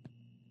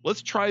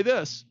 Let's try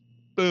this.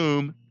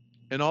 Boom.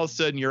 And all of a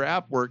sudden your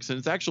app works, and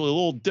it's actually a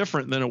little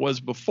different than it was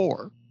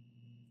before.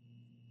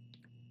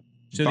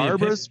 So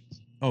Barbara's.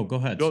 Go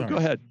ahead. Go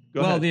ahead.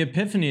 Go ahead. The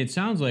epiphany, it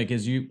sounds like,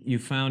 is you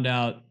found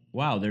out,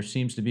 wow, there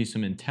seems to be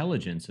some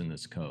intelligence in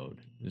this code.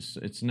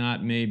 It's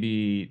not,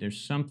 maybe there's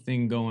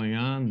something going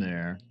on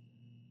there.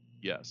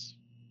 Yes.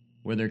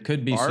 Where there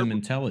could be some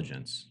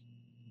intelligence.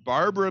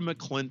 Barbara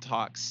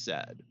McClintock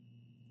said,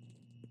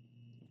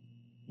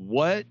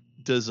 what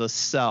does a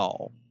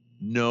cell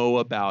know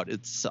about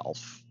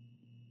itself?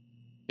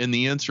 And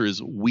the answer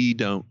is, we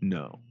don't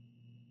know.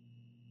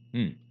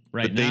 Right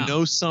but now. They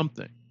know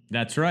something.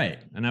 That's right.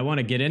 And I want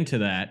to get into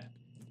that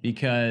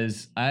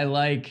because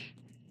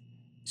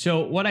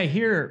so what I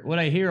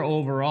hear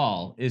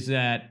overall is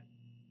that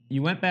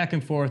you went back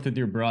and forth with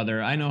your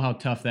brother. I know how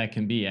tough that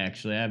can be,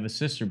 actually. I have a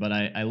sister, but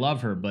I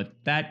love her. But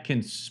that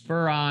can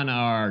spur on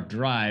our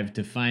drive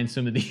to find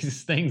some of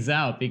these things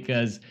out,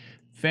 because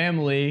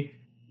family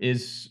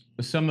is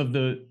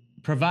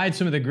provides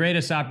some of the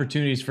greatest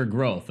opportunities for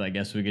growth, I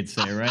guess we could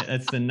say, right?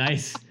 That's a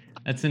nice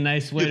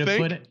way to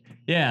put it.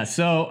 Yeah,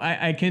 so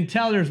I can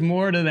tell there's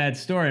more to that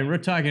story. And we're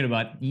talking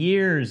about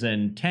years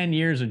and 10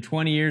 years and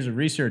 20 years of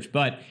research.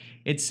 But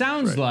it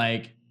sounds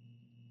like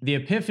the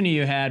epiphany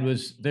you had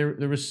was there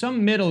was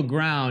some middle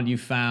ground you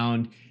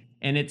found,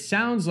 and it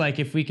sounds like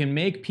if we can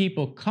make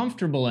people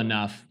comfortable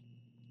enough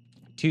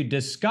to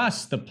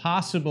discuss the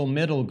possible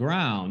middle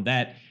ground,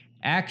 that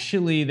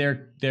actually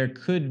there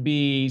could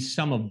be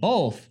some of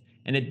both,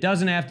 and it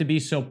doesn't have to be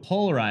so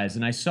polarized.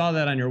 And I saw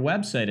that on your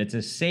website. It's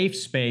a safe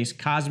space,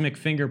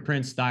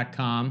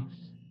 cosmicfingerprints.com,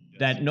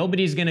 that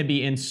nobody's going to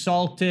be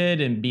insulted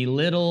and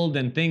belittled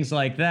and things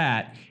like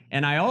that.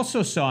 And I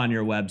also saw on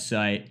your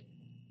website,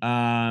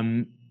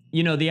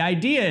 the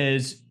idea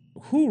is,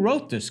 who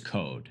wrote this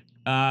code?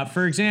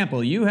 For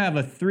example, you have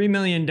a $3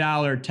 million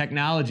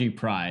technology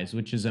prize,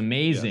 which is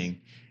amazing. Yes.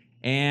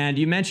 And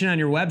you mentioned on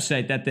your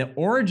website that the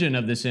origin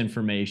of this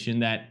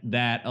information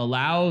that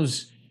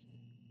allows,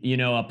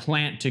 a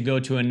plant to go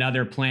to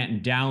another plant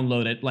and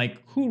download it,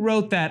 like, who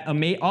wrote that?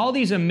 All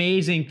these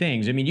amazing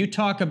things. I mean, you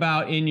talk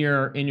about in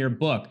your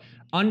book,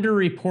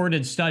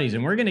 underreported studies,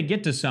 and we're going to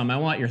get to some I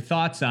want your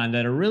thoughts on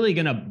that are really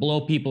going to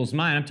blow people's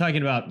mind. I'm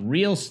talking about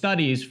real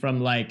studies from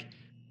like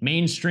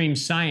mainstream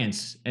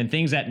science and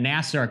things that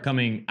NASA are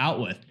coming out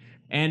with.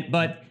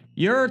 But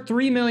your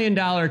 $3 million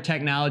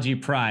technology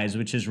prize,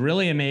 which is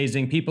really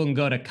amazing, people can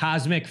go to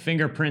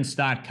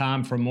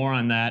cosmicfingerprints.com for more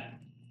on that.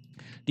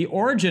 The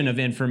origin of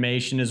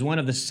information is one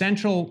of the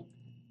central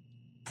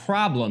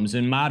problems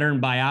in modern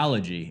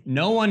biology.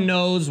 No one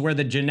knows where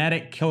the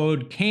genetic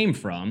code came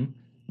from.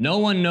 No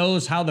one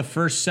knows how the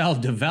first cell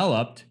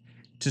developed.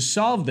 To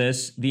solve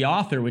this, the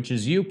author, which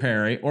is you,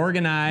 Perry,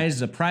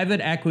 organized a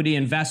private equity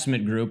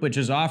investment group, which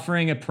is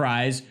offering a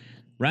prize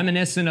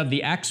reminiscent of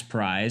the X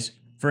Prize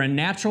for a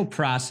natural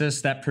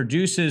process that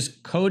produces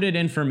coded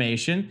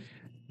information.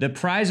 The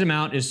prize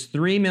amount is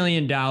 $3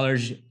 million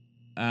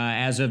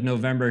as of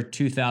November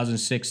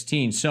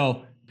 2016.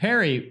 So,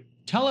 Perry,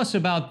 tell us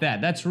about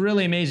that. That's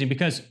really amazing,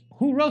 because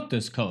who wrote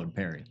this code,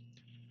 Perry?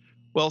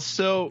 Well,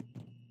 so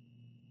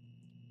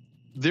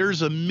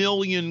there's a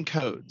million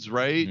codes,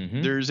 right?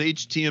 Mm-hmm. There's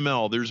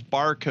HTML, there's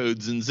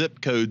barcodes and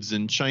zip codes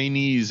and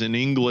Chinese and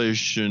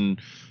English and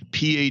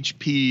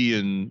PHP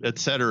and et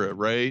cetera,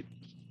 right?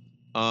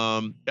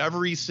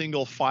 Every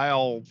single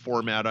file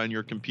format on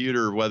your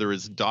computer, whether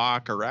it's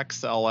doc or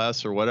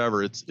XLS or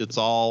whatever,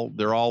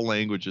 they're all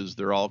languages,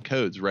 they're all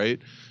codes, right?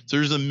 So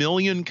there's a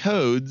million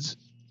codes,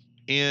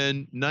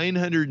 and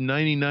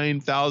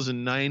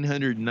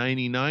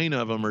 999,999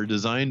 of them are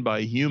designed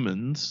by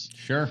humans.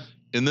 Sure.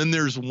 And then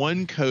there's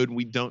one code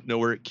we don't know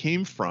where it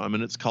came from,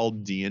 and it's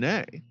called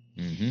DNA.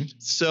 Mm-hmm.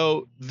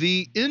 So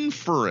the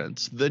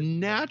inference, the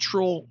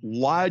natural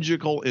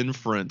logical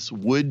inference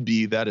would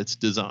be that it's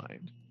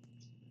designed.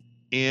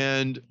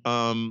 And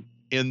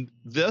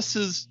this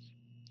is,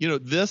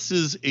 this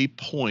is a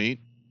point.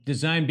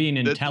 Design being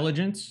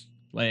intelligence,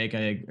 like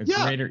a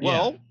greater.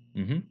 Well,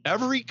 Mm-hmm.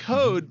 every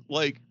code,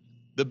 like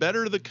the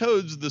better the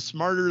codes, the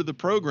smarter the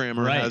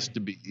programmer has to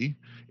be.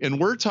 And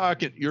we're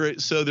talking,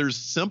 so there's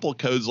simple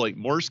codes like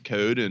Morse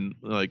code, and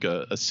like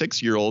a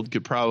 6-year-old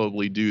could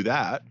probably do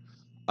that.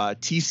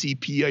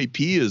 TCP/IP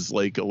is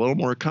like a little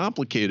more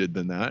complicated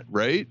than that,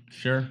 right?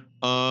 Sure.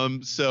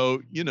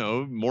 So,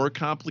 more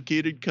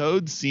complicated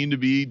codes seem to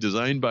be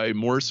designed by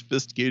more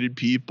sophisticated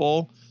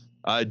people.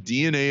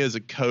 DNA is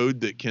a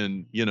code that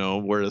can,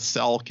 where a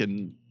cell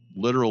can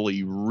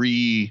literally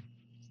reinvent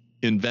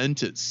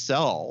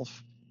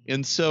itself.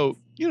 And so,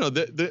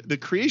 the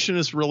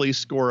creationists really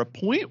score a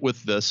point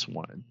with this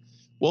one.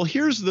 Well,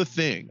 here's the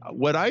thing.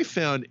 What I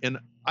found, and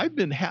I've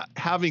been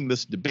having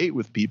this debate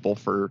with people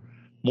for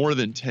more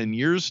than 10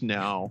 years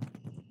now,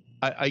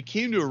 I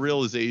came to a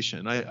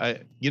realization. I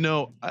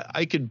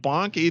could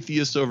bonk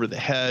atheists over the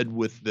head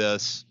with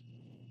this,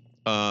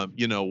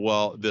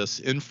 this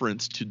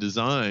inference to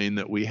design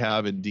that we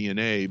have in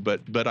DNA,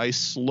 but I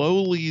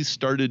slowly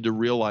started to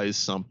realize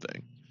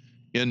something.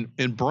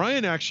 And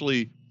Brian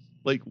actually,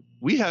 like,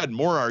 we had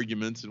more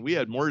arguments and we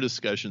had more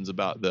discussions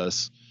about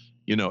this,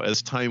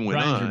 as time went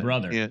on. Brian's your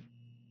brother. And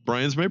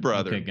Brian's my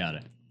brother. Okay, got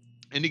it.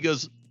 And he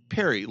goes,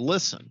 Perry,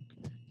 listen.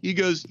 He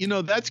goes,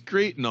 that's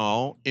great and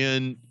all.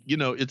 And,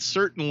 it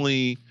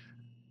certainly,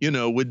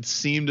 would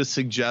seem to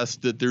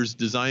suggest that there's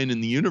design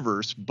in the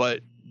universe, but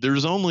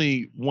there's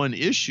only one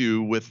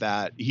issue with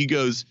that. He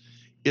goes,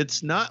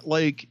 it's not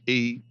like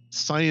a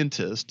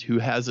scientist who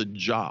has a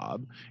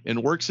job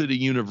and works at a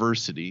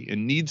university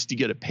and needs to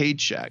get a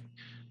paycheck.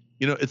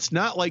 It's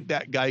not like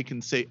that guy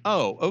can say,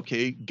 oh,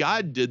 okay,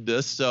 God did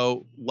this,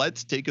 so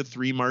let's take a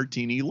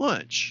 3-martini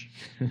lunch.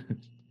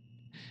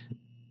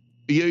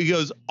 He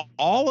goes,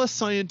 all a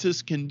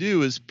scientist can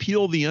do is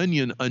peel the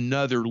onion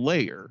another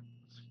layer.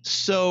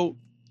 So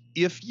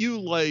if you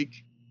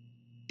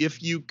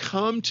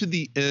come to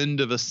the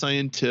end of a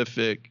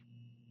scientific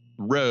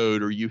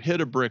road, or you hit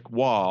a brick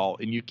wall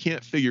and you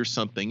can't figure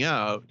something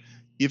out,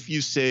 if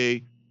you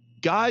say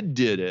God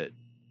did it,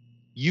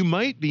 you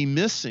might be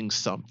missing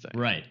something.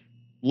 Right.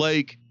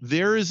 Like,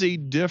 there is a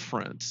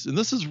difference, and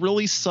this is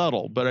really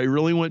subtle, but I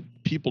really want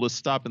people to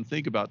stop and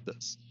think about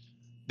this.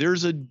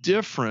 There's a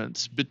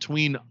difference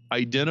between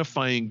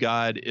identifying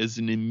God as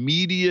an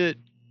immediate,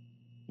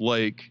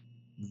 like,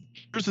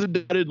 here's the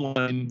dotted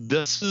line,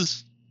 this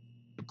is,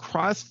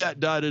 cross that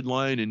dotted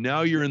line, and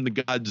now you're in the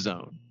God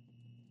zone.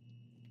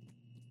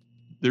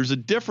 There's a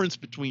difference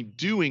between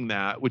doing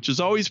that, which is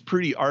always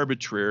pretty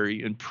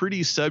arbitrary and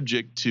pretty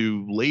subject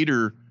to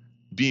later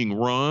being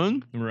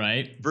wrong,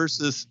 right,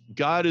 versus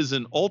God is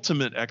an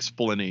ultimate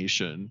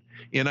explanation,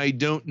 and I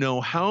don't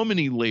know how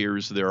many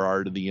layers there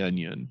are to the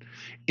onion.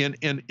 And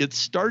it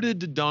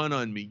started to dawn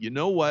on me, you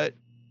know what?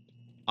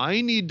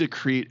 I need to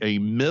create a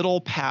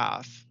middle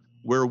path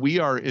where we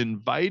are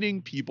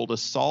inviting people to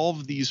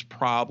solve these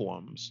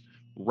problems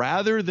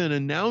rather than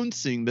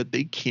announcing that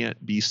they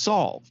can't be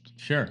solved.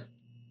 Sure.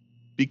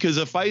 Because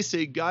if I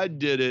say God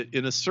did it,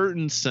 in a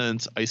certain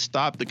sense, I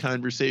stop the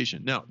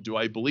conversation. Now, do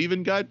I believe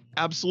in God?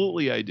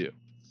 Absolutely, I do.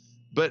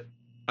 But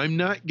I'm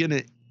not going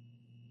to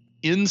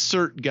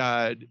insert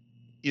God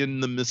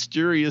in the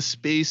mysterious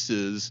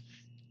spaces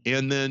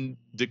and then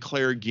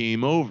declare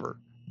game over.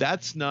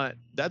 That's not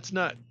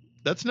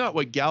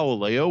what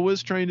Galileo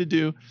was trying to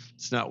do.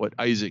 It's not what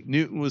Isaac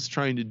Newton was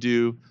trying to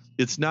do.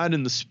 It's not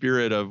in the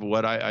spirit of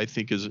what I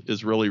think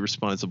is really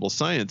responsible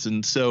science.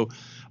 And so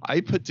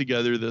I put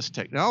together this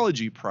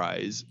technology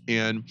prize,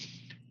 and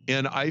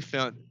I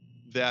found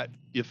that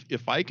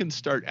if I can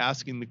start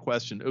asking the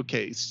question,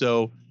 okay,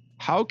 so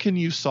how can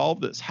you solve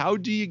this? How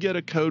do you get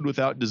a code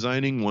without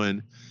designing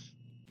one?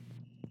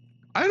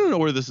 I don't know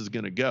where this is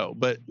going to go,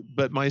 but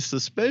my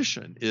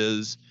suspicion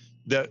is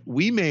that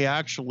we may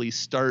actually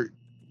start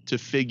to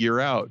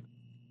figure out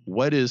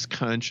what is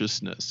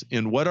consciousness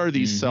and what are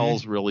these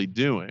cells really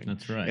doing?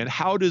 That's right. And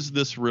how does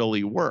this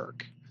really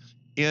work?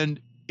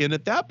 And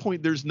at that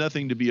point, there's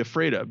nothing to be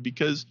afraid of,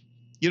 because,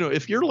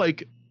 if you're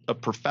like a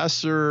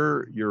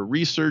professor, you're a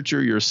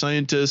researcher, you're a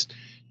scientist,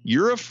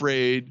 you're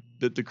afraid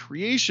that the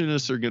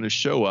creationists are going to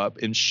show up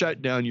and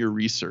shut down your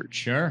research.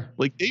 Sure.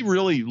 Like, they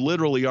really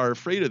literally are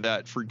afraid of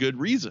that for good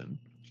reason.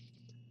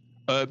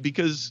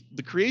 Because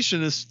the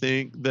creationists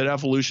think that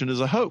evolution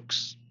is a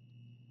hoax.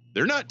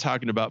 They're not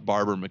talking about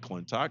Barbara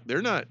McClintock.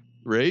 They're not,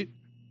 right?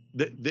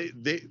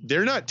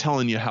 They're not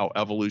telling you how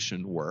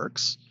evolution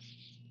works.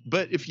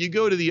 But if you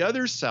go to the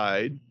other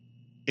side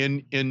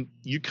and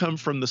you come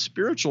from the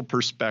spiritual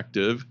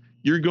perspective,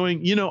 you're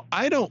going,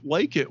 I don't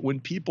like it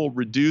when people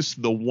reduce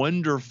the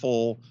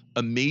wonderful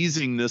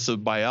amazingness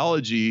of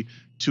biology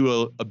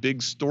to a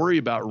big story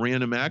about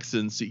random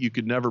accidents that you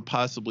could never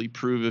possibly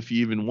prove if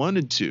you even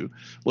wanted to.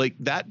 Like,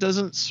 that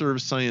doesn't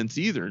serve science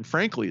either. And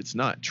frankly, it's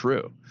not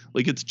true.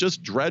 Like, it's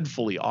just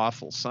dreadfully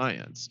awful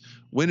science.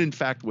 When in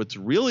fact, what's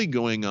really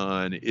going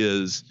on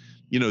is,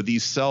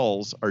 these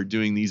cells are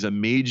doing these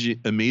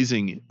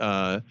amazing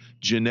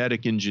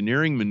genetic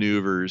engineering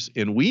maneuvers,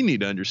 and we need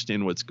to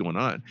understand what's going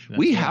on.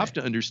 We have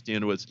to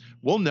understand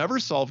we'll never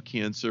solve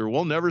cancer.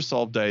 We'll never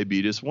solve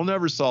diabetes. We'll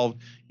never solve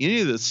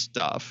any of this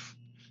stuff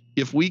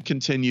if we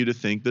continue to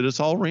think that it's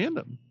all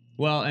random.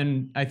 Well,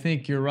 and I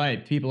think you're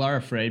right. People are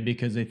afraid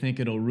because they think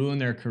it'll ruin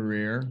their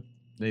career.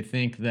 They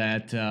think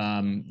that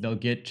they'll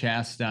get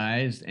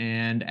chastised.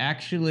 And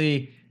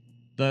actually,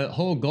 the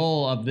whole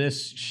goal of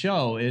this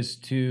show is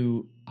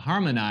to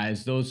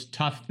harmonize those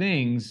tough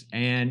things.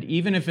 And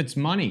even if it's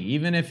money,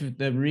 even if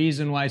the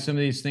reason why some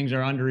of these things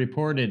are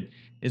underreported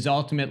is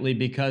ultimately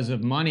because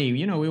of money,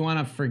 we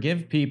want to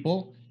forgive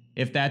people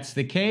if that's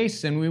the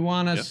case. And we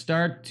want to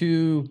start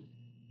to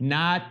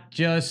not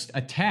just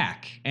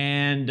attack,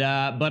 and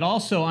but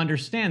also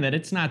understand that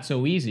it's not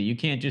so easy. You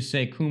can't just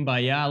say,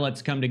 kumbaya,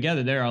 let's come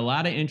together. There are a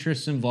lot of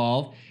interests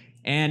involved,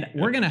 and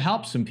we're going to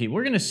help some people.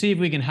 We're going to see if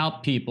we can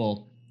help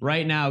people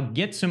right now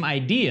get some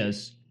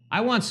ideas.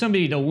 I want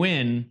somebody to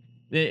win.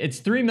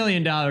 It's $3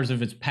 million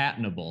if it's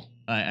patentable,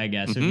 I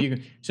guess.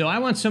 Mm-hmm. So I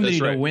want somebody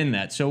to win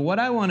that. So what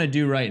I want to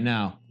do right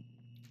now,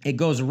 it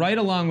goes right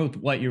along with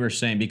what you were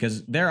saying,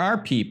 because there are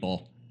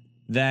people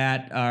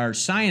that are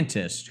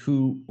scientists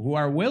who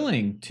are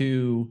willing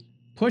to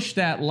push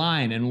that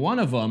line. And one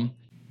of them,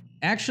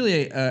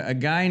 actually a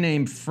guy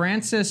named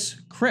Francis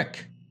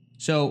Crick.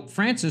 So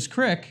Francis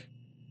Crick,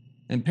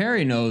 and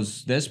Perry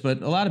knows this,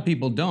 but a lot of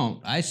people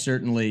don't. I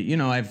certainly,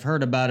 I've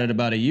heard about it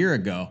about a year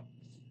ago.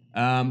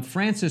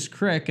 Francis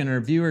Crick, and our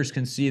viewers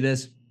can see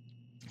this,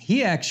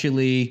 he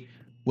actually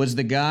was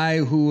the guy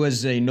who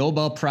was a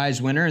Nobel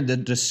Prize winner and the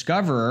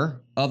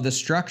discoverer of the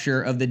structure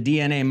of the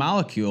DNA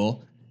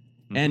molecule.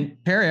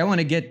 And Perry, I want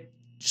to get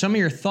some of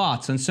your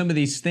thoughts on some of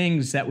these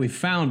things that we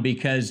found,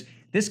 because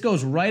this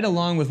goes right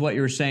along with what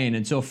you were saying.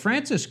 And so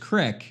Francis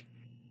Crick,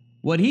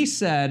 what he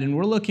said, and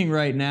we're looking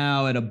right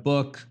now at a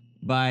book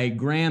by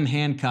Graham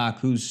Hancock,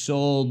 who's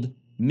sold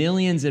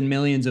millions and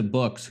millions of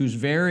books, who's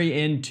very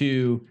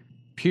into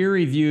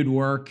peer-reviewed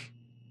work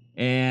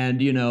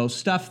and,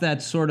 stuff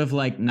that's sort of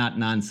like not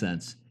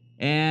nonsense.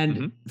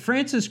 And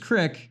Francis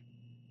Crick,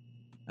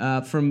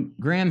 from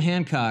Graham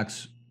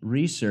Hancock's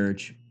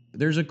research,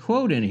 there's a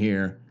quote in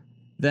here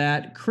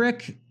that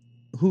Crick,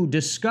 who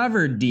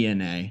discovered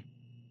DNA,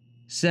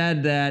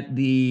 said that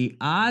the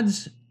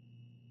odds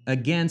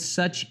against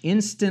such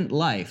instant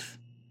life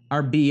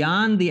are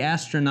beyond the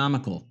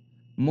astronomical,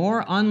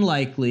 more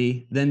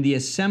unlikely than the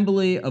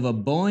assembly of a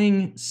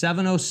Boeing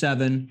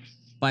 707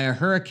 by a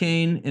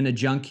hurricane in a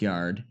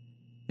junkyard.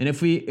 And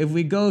if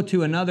we go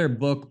to another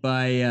book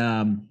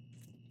by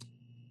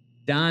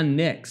Don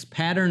Nix,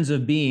 Patterns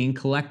of Being,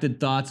 Collected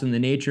Thoughts on the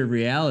Nature of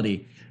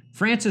Reality,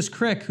 Francis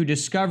Crick, who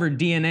discovered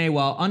DNA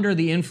while under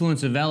the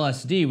influence of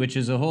LSD, which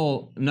is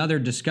another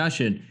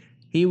discussion,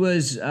 he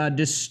was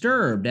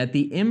disturbed at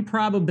the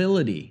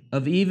improbability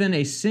of even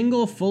a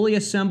single fully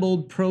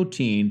assembled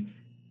protein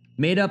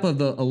made up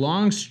of a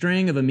long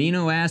string of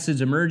amino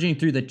acids emerging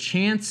through the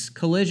chance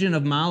collision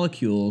of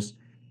molecules.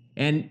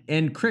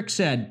 And Crick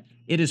said,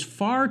 it is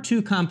far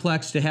too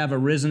complex to have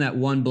arisen at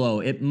one blow.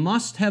 It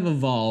must have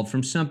evolved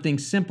from something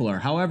simpler.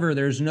 However,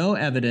 there's no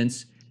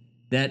evidence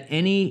that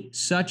any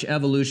such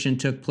evolution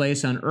took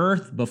place on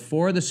Earth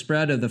before the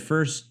spread of the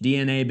first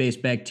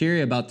DNA-based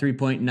bacteria about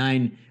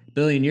 3.9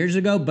 billion years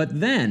ago.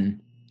 But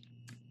then,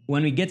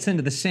 when he gets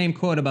into the same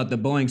quote about the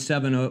Boeing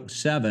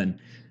 707,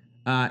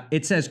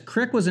 it says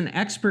Crick was an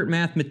expert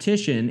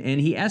mathematician,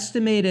 and he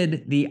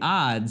estimated the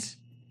odds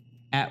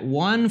at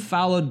 1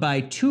 followed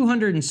by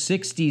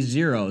 260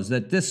 zeros,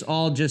 that this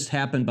all just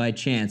happened by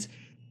chance.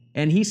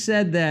 And he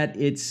said that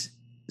it's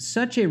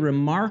such a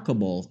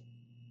remarkable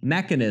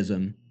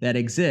mechanism that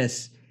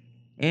exists.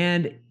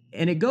 And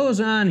it goes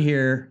on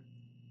here,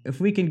 if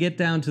we can get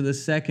down to the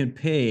second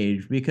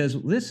page, because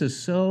this is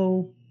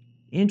so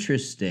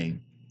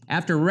interesting.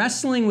 After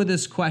wrestling with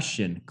this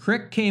question,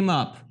 Crick came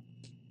up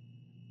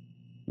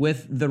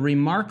with the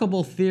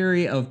remarkable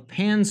theory of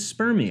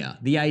panspermia,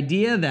 the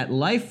idea that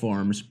life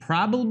forms,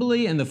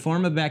 probably in the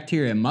form of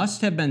bacteria,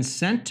 must have been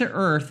sent to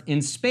Earth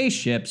in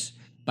spaceships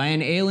by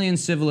an alien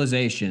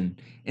civilization.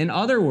 In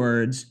other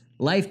words,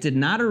 life did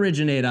not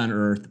originate on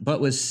Earth,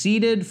 but was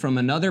seeded from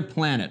another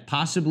planet,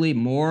 possibly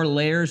more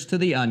layers to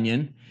the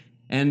onion.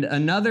 And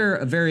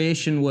another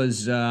variation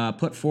was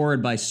put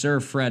forward by Sir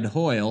Fred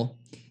Hoyle.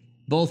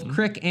 Both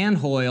Crick and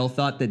Hoyle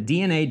thought that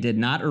DNA did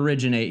not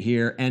originate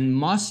here and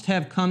must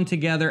have come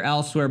together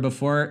elsewhere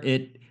before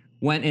it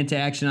went into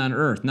action on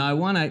Earth. Now, I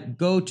want to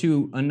go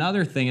to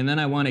another thing, and then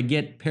I want to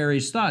get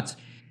Perry's thoughts.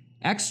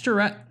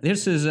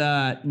 This is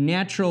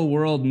Natural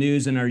World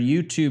News, and our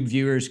YouTube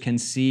viewers can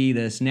see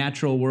this,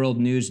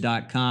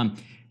 naturalworldnews.com.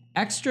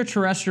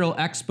 Extraterrestrial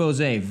expose,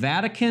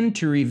 Vatican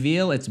to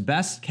reveal its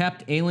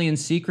best-kept alien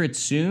secret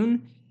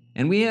soon.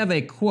 And we have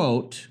a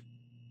quote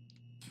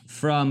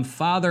from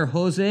Father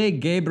Jose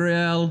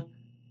Gabriel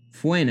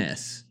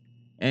Fuentes.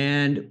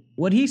 And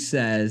what he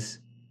says,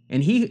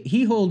 and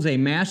he holds a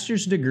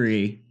master's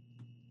degree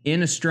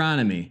in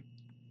astronomy.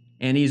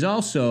 And he's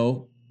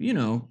also,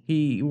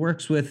 he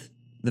works with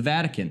the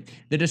Vatican.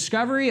 The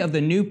discovery of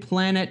the new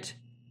planet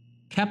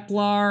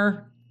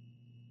Kepler,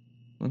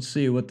 let's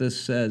see what this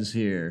says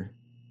here.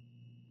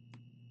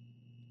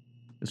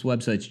 This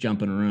website's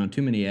jumping around.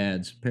 Too many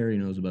ads. Perry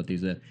knows about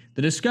these ads.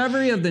 The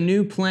discovery of the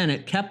new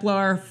planet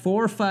Kepler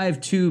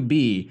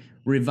 452b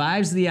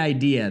revives the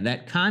idea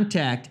that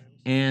contact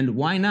and,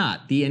 why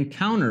not, the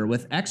encounter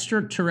with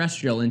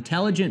extraterrestrial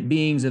intelligent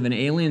beings of an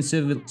alien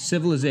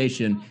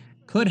civilization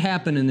could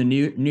happen in the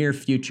near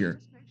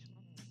future.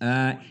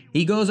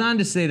 He goes on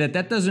to say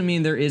that doesn't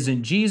mean there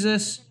isn't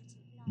Jesus,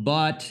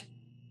 but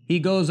he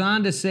goes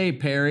on to say,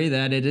 Perry,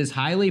 that it is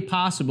highly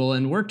possible,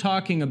 and we're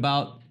talking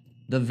about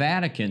the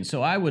Vatican.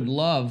 So I would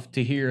love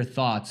to hear your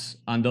thoughts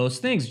on those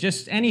things.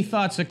 Just any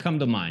thoughts that come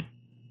to mind.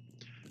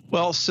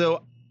 Well,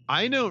 so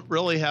I don't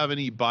really have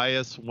any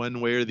bias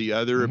one way or the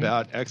other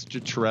about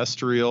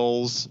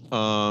extraterrestrials.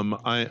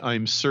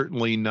 I'm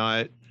certainly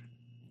not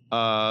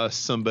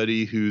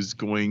somebody who's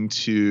going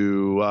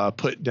to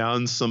put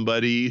down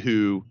somebody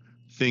who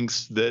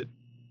thinks that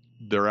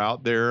they're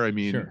out there. I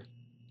mean, sure.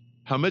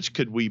 How much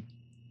could we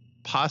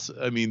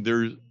possibly? I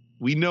mean,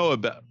 we know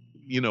about.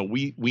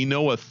 We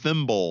know a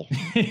thimble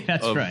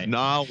of right.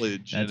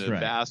 knowledge That's in a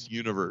vast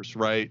universe,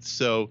 right?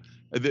 So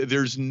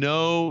there's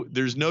no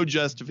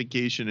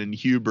justification in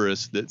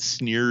hubris that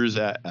sneers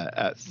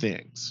at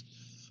things.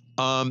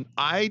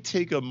 I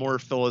take a more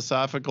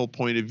philosophical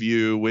point of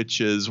view,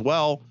 which is,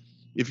 well,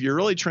 if you're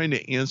really trying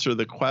to answer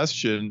the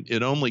question,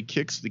 it only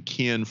kicks the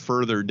can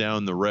further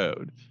down the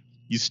road.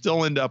 You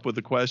still end up with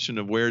the question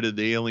of where did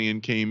the alien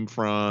came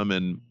from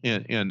and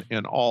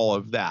all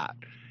of that.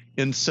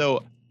 And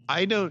so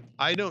I don't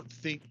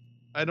think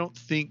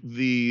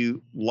the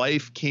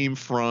life came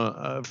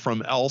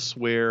from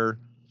elsewhere,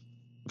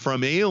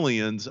 from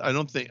aliens. I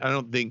don't think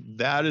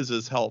that is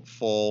as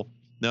helpful.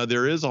 Now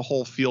there is a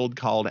whole field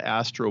called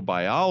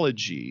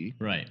astrobiology,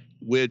 right,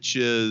 which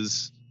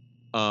is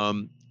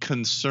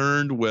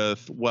concerned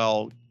with,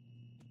 well,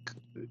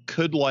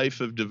 could life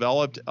have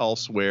developed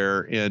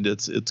elsewhere? And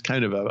it's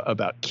kind of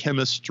about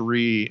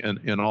chemistry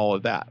and all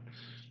of that.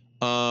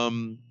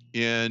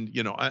 And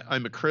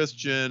I'm a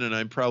Christian, and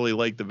I'm probably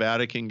like the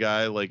Vatican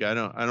guy. Like I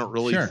don't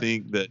really sure.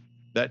 think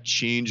that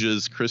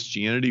changes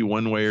Christianity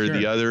one way or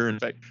the other. In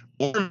fact,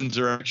 Mormons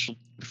are actually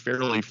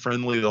fairly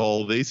friendly.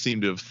 They seem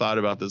to have thought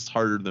about this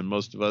harder than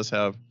most of us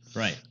have.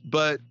 Right.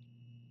 But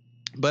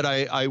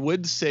I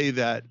would say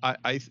that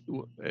I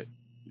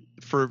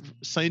for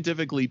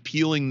scientifically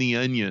peeling the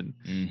onion,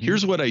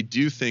 here's what I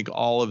do think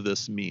all of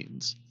this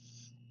means.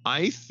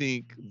 I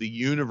think the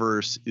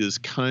universe is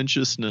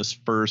consciousness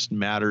first,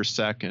 matter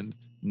second,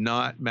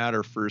 not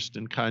matter first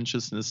and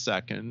consciousness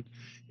second.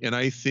 And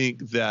I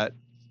think that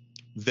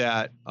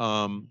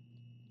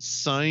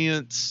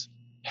science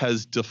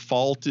has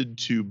defaulted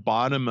to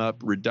bottom-up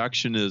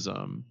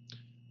reductionism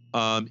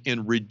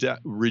and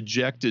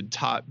rejected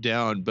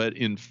top-down. But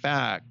in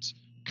fact,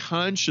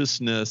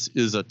 consciousness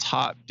is a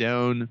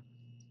top-down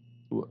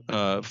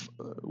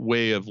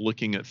way of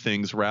looking at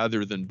things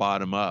rather than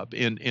bottom up.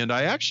 And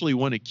I actually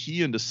want to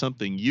key into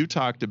something you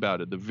talked about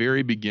at the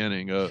very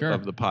beginning of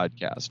the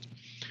podcast.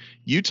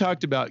 You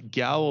talked about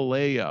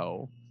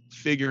Galileo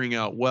figuring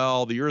out,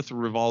 well, the earth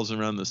revolves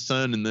around the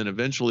sun, and then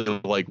eventually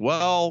like,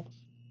 well,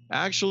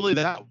 actually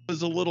that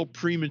was a little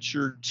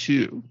premature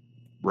too,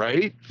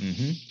 right?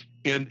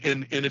 And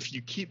if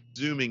you keep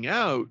zooming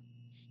out,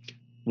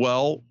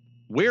 well,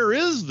 where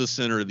is the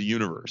center of the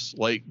universe?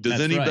 Like,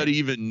 does anybody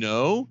even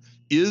know?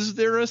 Is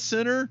there a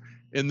center?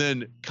 And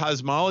then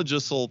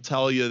cosmologists will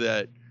tell you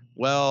that,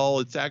 well,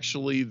 it's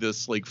actually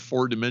this like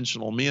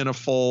 4-dimensional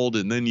manifold,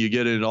 and then you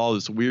get into all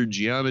this weird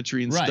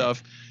geometry and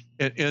stuff.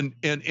 And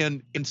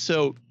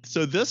so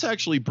this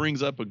actually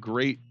brings up a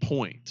great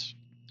point.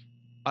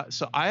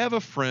 So I have a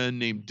friend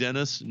named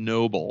Dennis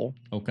Noble.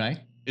 Okay.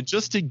 And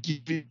just to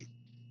give you,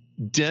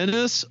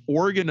 Dennis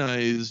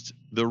organized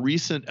the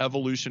recent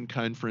evolution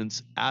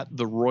conference at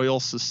the Royal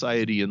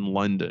Society in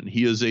London.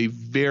 He is a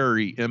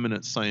very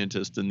eminent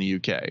scientist in the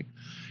UK.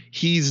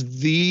 He's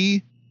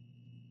the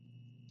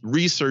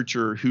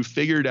researcher who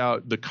figured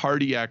out the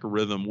cardiac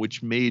rhythm,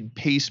 which made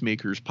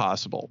pacemakers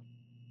possible.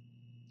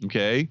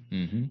 Okay.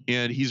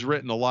 And he's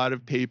written a lot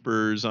of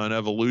papers on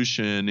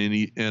evolution,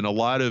 and a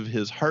lot of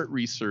his heart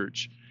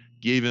research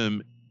gave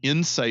him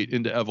insight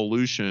into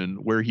evolution,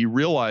 where he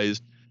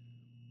realized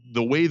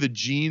the way the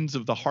genes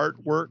of the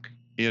heart work,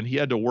 and he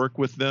had to work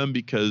with them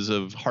because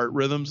of heart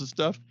rhythms and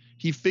stuff.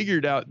 He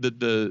figured out that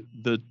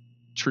the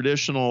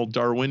traditional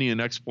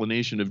Darwinian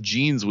explanation of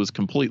genes was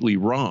completely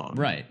wrong.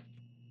 Right.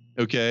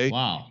 Okay.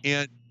 Wow.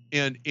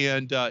 And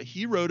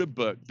he wrote a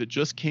book that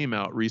just came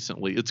out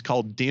recently. It's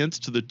called Dance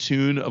to the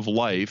Tune of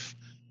Life,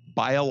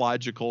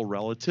 Biological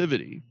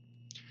Relativity.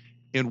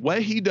 And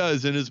what he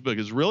does in his book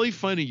is really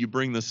funny. You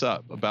bring this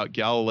up about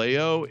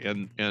Galileo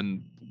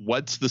and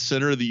what's the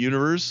center of the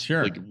universe.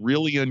 Sure. Like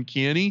really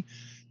uncanny.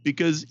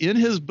 because in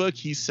his book,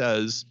 he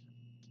says,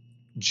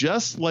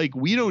 just like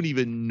we don't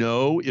even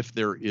know if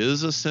there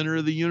is a center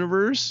of the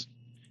universe,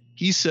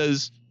 he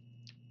says,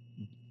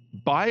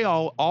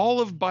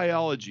 all of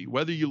biology,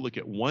 whether you look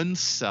at one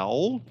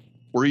cell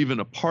or even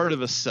a part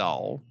of a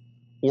cell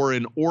or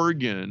an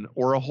organ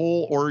or a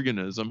whole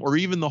organism or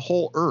even the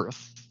whole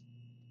earth,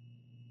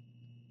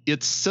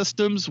 it's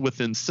systems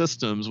within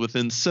systems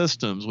within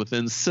systems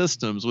within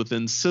systems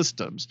within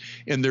systems.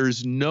 And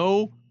there's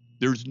no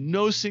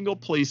single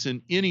place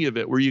in any of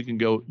it where you can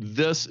go,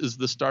 this is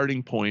the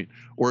starting point,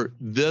 or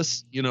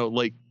this,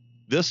 like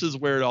this is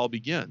where it all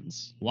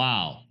begins.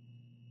 Wow.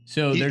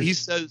 So he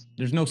says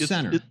there's no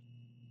center.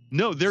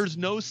 No, there's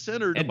no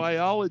center to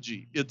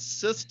biology. It's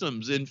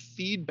systems and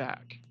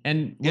feedback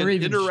and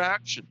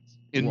interactions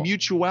and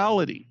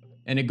mutuality.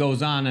 And it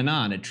goes on and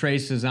on. It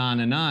traces on.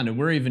 And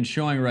we're even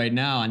showing right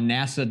now on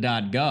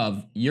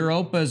NASA.gov,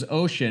 Europa's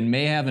ocean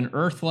may have an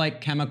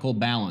Earth-like chemical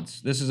balance.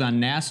 This is on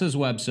NASA's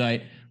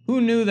website. Who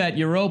knew that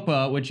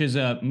Europa, which is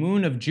a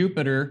moon of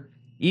Jupiter,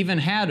 even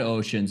had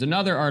oceans?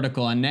 Another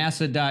article on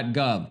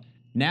NASA.gov.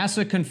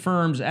 NASA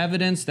confirms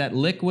evidence that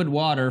liquid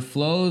water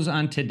flows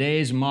on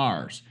today's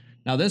Mars.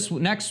 Now, this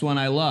next one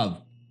I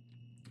love.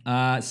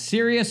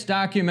 Sirius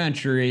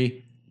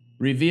documentary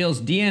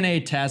reveals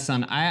DNA tests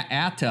on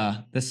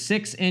Atta, the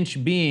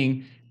 6-inch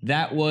being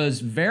that was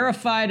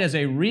verified as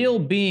a real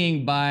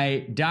being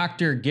by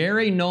Dr.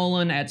 Gary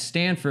Nolan at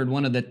Stanford,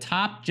 one of the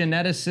top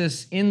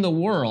geneticists in the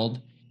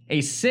world, a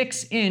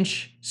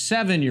 6-inch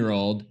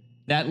 7-year-old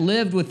that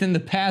lived within the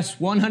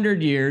past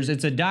 100 years.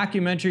 It's a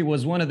documentary,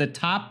 was one of the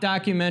top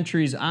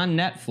documentaries on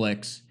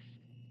Netflix.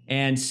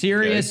 And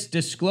Sirius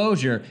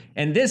disclosure.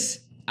 And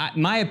this,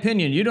 my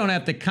opinion, you don't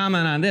have to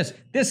comment on this.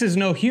 This is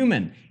no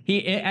human.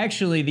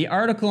 Actually, the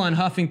article on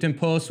Huffington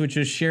Post, which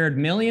was shared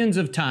millions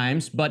of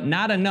times, but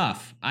not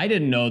enough. I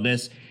didn't know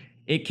this.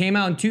 It came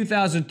out in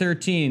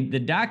 2013. The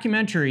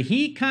documentary,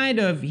 he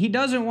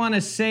doesn't want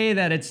to say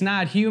that it's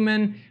not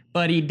human,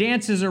 but he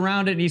dances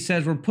around it and he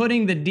says, we're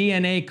putting the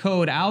DNA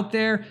code out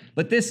there,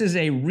 but this is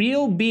a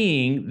real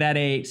being that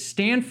a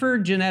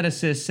Stanford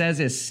geneticist says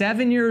is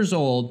 7 years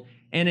old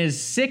and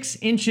is 6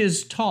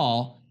 inches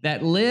tall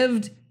that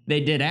lived. They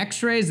did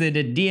x-rays, they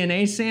did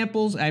DNA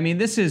samples. I mean,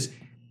 this is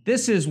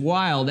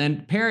wild.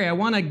 And Perry, I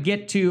want to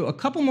get to a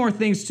couple more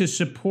things to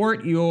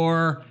support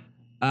your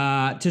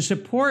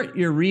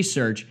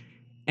research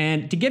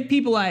and to give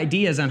people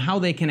ideas on how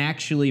they can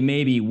actually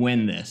maybe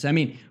win this. I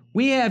mean,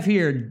 we have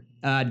here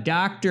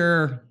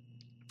Dr.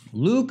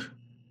 Luc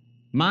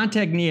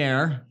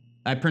Montagnier.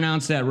 I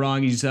pronounced that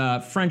wrong. He's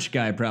a French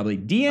guy, probably.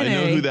 DNA. I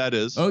know who that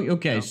is. Oh,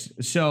 okay. Yeah.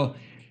 So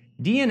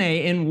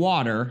DNA in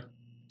water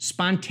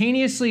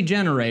spontaneously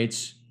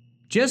generates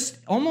just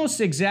almost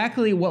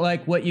exactly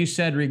what you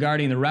said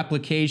regarding the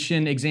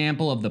replication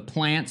example of the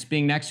plants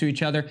being next to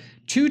each other.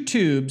 2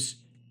 tubes.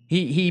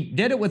 He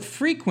did it with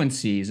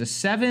frequencies, a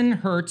 7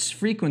 hertz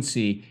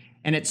frequency,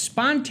 and it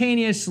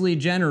spontaneously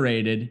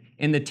generated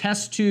in the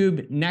test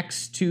tube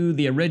next to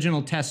the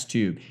original test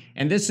tube.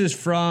 And this is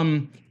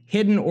from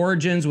Hidden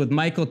Origins with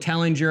Michael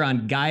Tellinger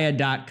on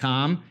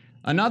Gaia.com.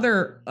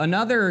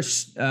 Another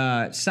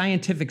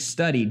scientific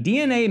study,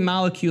 DNA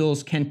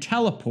molecules can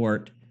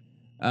teleport.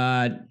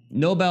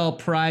 Nobel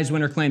Prize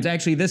winner claims.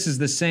 Actually, this is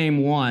the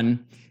same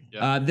one.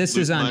 Yeah. This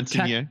Luc is on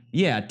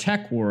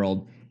Tech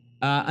World.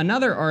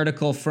 Another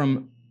article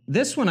from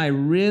this one I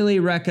really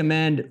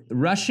recommend.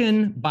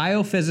 Russian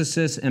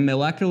biophysicist and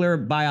molecular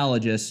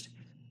biologist.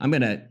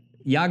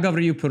 Я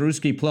говорю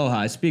по-русски плохо.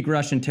 I speak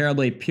Russian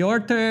terribly.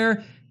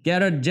 Pyotr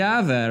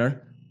Geradjaver,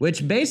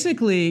 which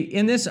basically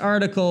in this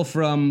article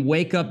from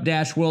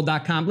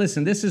wakeup-world.com,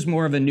 listen, this is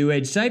more of a new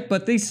age site,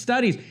 but these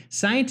studies,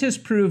 scientists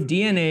prove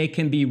DNA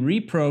can be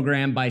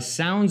reprogrammed by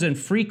sounds and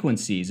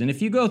frequencies. And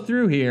if you go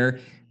through here,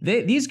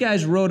 these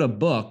guys wrote a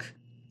book.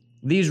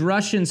 These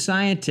Russian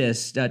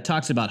scientists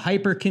talks about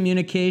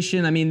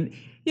hypercommunication. I mean,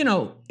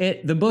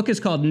 the book is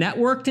called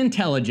Networked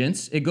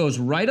Intelligence. It goes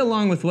right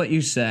along with what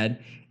you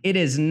said. It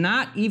is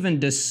not even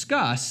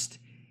discussed.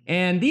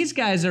 And these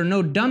guys are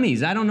no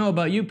dummies. I don't know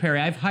about you, Perry.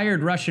 I've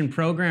hired Russian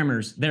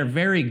programmers. They're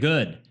very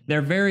good.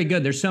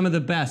 They're some of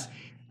the best.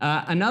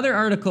 Another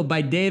article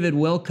by David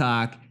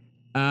Wilcock,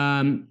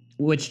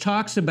 which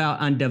talks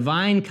about on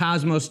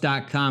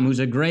divinecosmos.com, who's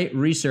a great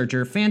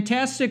researcher,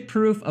 fantastic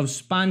proof of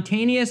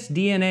spontaneous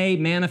DNA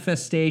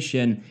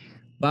manifestation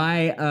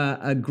by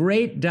a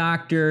great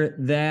doctor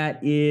that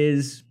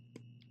is,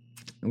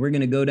 we're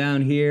going to go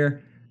down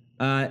here,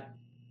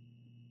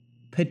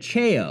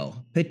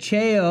 Pacheco.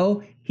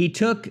 He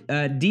took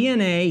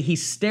DNA, he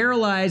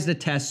sterilized the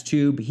test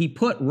tube, he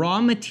put raw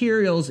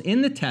materials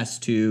in the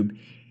test tube,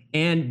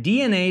 and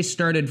DNA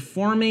started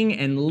forming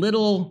and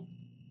little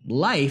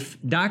life.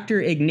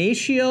 Dr.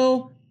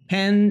 Ignacio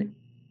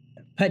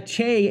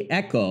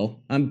Pacheco,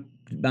 I'm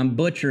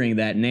butchering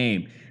that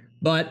name,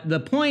 but the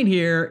point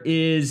here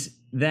is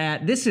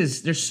that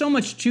there's so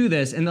much to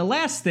this. And the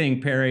last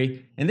thing,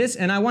 Perry, and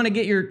I want to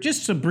get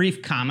just a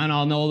brief comment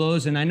on all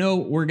those, and I know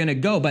we're going to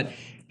go, but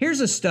here's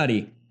a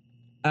study.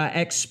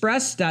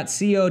 Express.co.uk,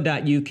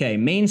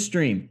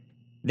 mainstream.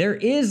 There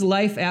is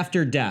life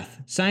after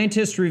death.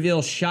 Scientists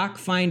reveal shock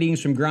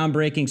findings from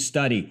groundbreaking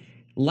study.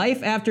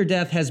 Life after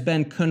death has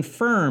been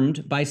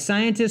confirmed by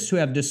scientists who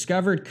have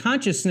discovered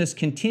consciousness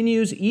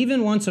continues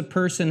even once a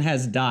person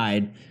has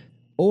died.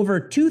 Over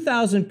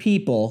 2,000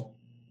 people,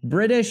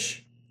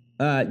 British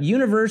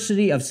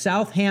University of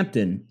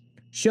Southampton,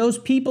 shows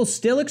people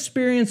still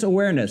experience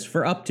awareness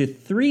for up to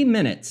 3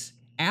 minutes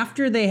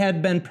after they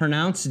had been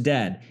pronounced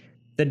dead.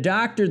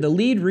 The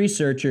lead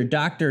researcher,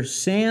 Dr.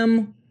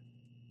 Sam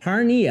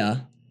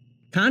Parnia,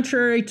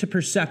 contrary to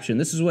perception,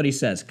 this is what he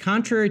says,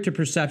 contrary to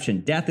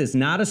perception, death is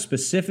not a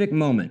specific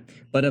moment,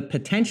 but a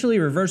potentially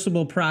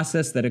reversible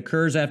process that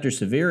occurs after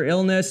severe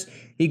illness.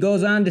 He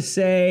goes on to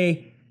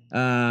say,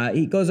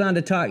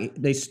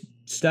 they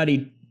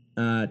studied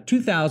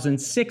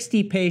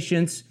 2,060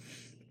 patients.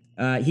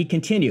 He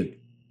continued,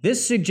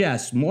 this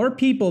suggests more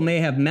people may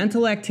have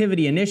mental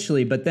activity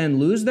initially, but then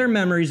lose their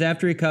memories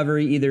after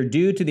recovery, either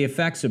due to the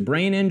effects of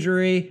brain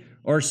injury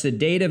or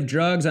sedative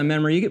drugs on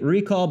memory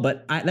recall,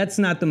 but that's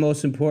not the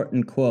most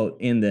important quote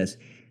in this.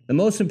 The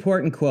most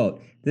important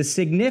quote, this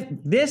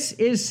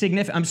is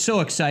significant. I'm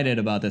so excited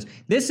about this.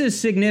 This is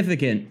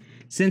significant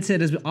since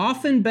it has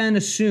often been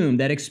assumed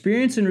that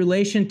experience in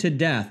relation to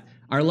death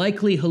are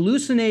likely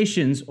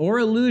hallucinations or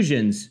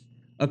illusions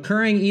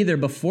occurring either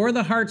before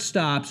the heart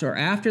stops or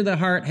after the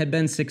heart had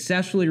been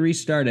successfully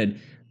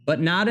restarted, but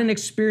not an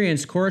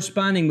experience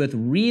corresponding with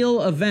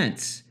real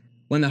events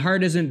when the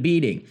heart isn't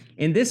beating.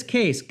 In this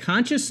case,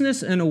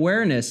 consciousness and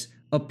awareness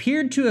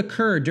appeared to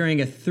occur during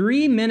a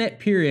 3-minute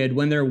period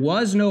when there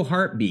was no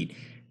heartbeat.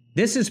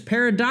 This is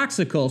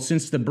paradoxical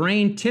since the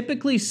brain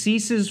typically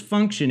ceases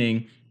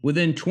functioning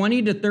within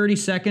 20 to 30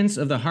 seconds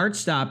of the heart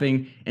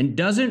stopping and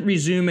doesn't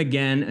resume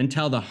again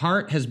until the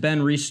heart has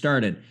been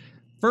restarted.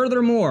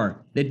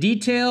 Furthermore, the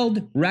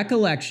detailed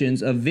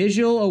recollections of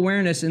visual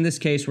awareness in this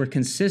case were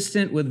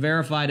consistent with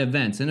verified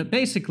events. And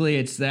basically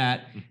it's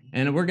that,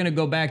 and we're going to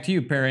go back to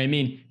you, Perry. I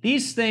mean,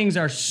 these things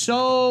are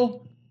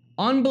so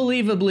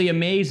unbelievably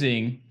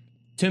amazing.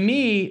 To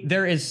me,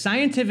 there is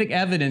scientific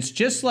evidence,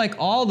 just like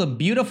all the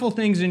beautiful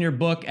things in your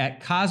book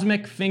at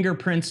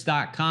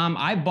cosmicfingerprints.com.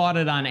 I bought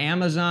it on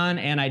Amazon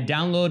and I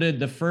downloaded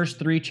the first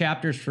 3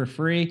 chapters for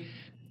free.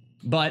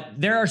 But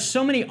there are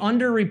so many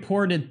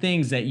underreported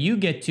things that you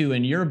get to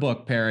in your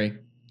book, Perry.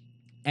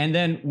 And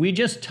then we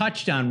just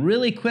touched on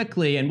really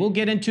quickly, and we'll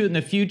get into it in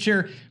the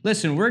future.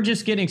 Listen, we're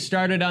just getting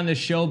started on this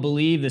show,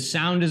 believe. The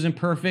sound isn't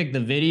perfect, the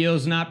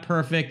video's not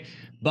perfect,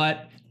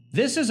 but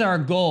this is our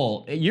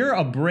goal. You're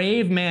a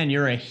brave man,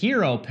 you're a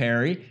hero,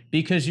 Perry,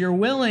 because you're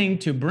willing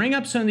to bring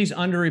up some of these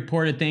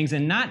underreported things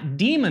and not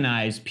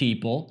demonize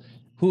people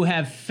who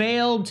have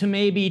failed to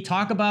maybe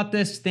talk about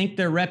this, think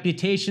their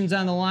reputation's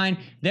on the line.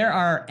 There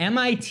are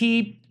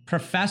MIT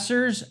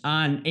professors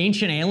on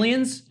ancient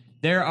aliens.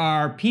 There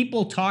are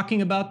people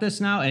talking about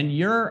this now, and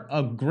you're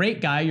a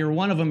great guy. You're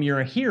one of them. You're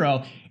a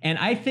hero. And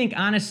I think,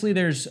 honestly,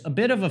 there's a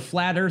bit of a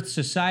flat earth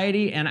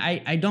society, and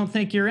I don't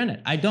think you're in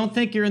it. I don't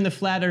think you're in the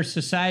flat earth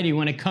society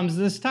when it comes to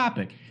this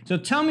topic. So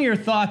tell me your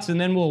thoughts, and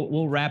then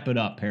we'll wrap it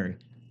up, Perry.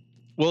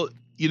 Well,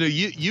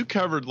 you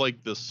covered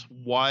like this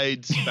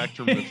wide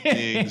spectrum of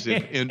things,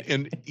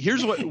 and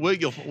here's what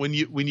you'll when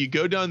you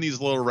go down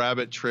these little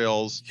rabbit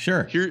trails.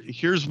 Sure.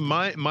 Here's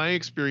my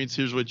experience.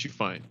 Here's what you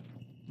find.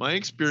 My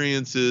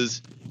experience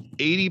is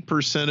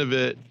 80% of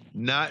it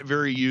not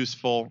very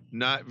useful,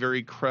 not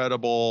very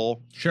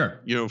credible.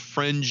 Sure.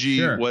 Fringy,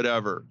 sure.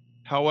 Whatever.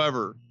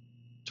 However,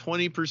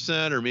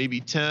 20% or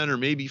maybe 10 or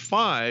maybe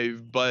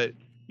 5, but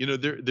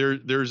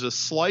there's a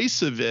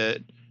slice of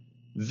it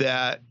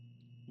that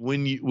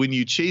when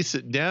you chase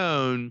it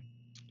down,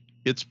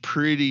 it's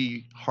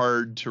pretty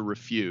hard to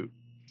refute.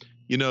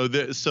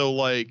 So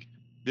like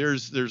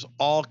there's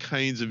all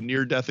kinds of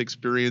near-death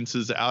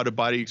experiences,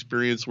 out-of-body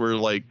experience where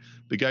like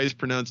the guy's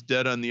pronounced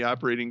dead on the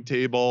operating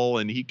table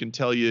and he can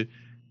tell you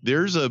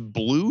there's a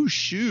blue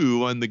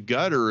shoe on the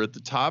gutter at the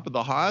top of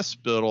the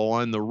hospital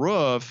on the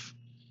roof,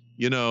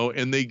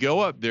 and they go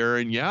up there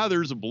and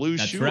there's a blue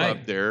That's shoe right.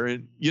 up there,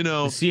 and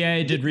the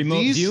CIA did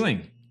remote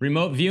viewing.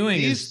 Remote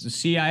viewing is the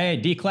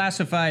CIA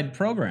declassified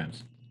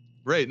programs.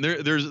 Right, and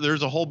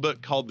there's a whole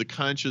book called The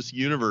Conscious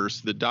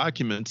Universe that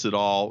documents it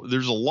all.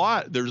 There's a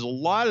lot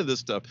of this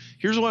stuff.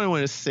 Here's what I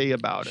want to say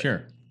about it.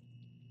 Sure.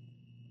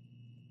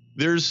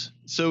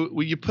 So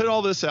when you put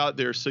all this out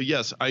there, so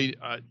yes, I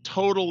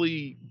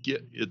totally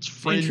get it's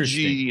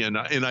fringy, and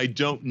I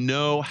don't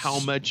know how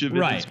much of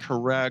it is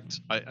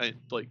correct. I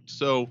like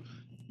so.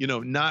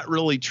 Not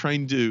really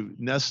trying to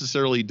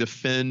necessarily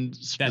defend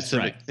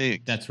specific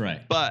things. That's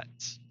right.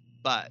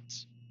 But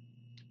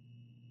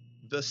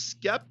the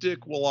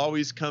skeptic will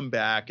always come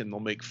back and they'll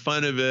make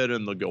fun of it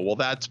and they'll go, well,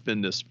 that's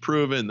been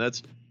disproven.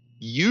 That's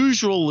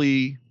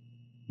usually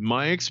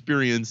my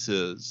experience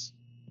is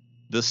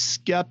the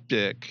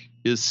skeptic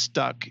is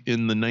stuck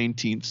in the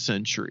 19th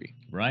century.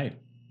 Right.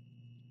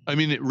 I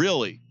mean, it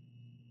really.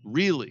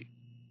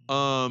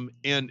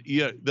 And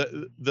yeah,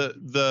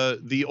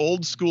 the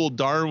old school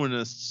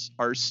Darwinists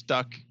are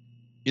stuck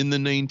in the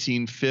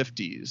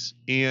 1950s.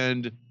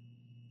 And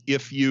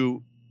if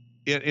you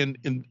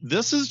and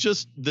this is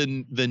just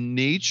the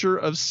nature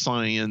of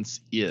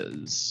science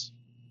is.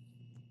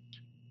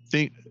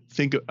 Think.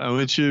 I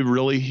want you to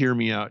really hear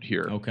me out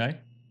here. Okay.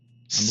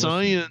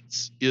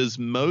 Science is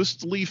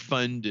mostly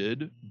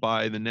funded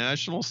by the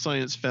National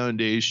Science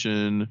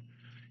Foundation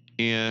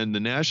and the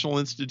National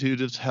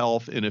Institute of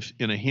Health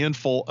in a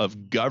handful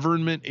of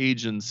government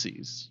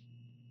agencies.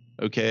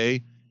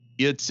 Okay?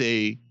 It's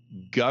a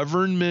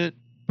government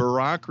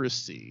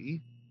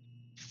bureaucracy.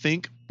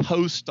 Think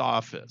post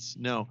office.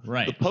 Now,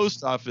 the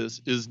post office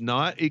is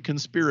not a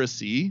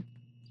conspiracy,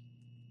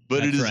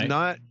 but it is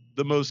not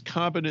the most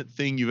competent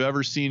thing you've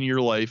ever seen in your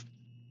life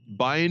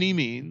by any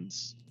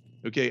means.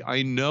 Okay,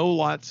 I know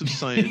lots of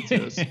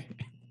scientists.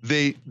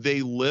 They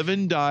live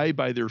and die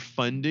by their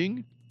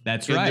funding.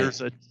 That's and right.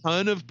 There's a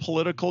ton of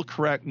political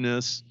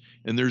correctness,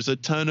 and there's a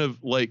ton of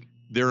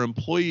their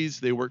employees.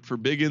 They work for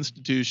big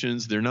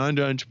institutions. They're not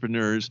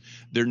entrepreneurs.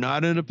 They're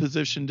not in a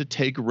position to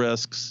take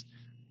risks,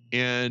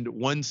 and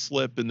one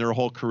slip and their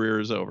whole career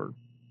is over.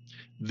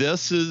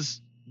 This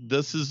is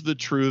the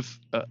truth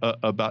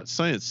about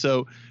science.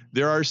 So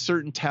there are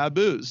certain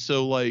taboos.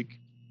 So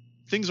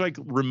things like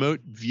remote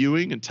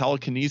viewing and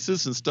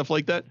telekinesis and stuff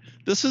like that.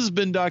 This has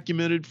been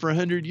documented for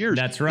 100 years.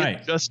 That's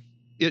right.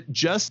 It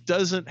just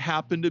doesn't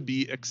happen to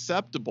be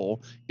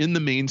acceptable in the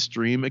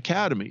mainstream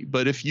academy.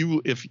 But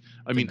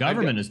the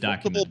government is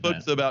documented multiple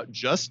books about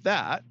just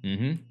that.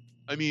 Mm-hmm.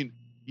 I mean,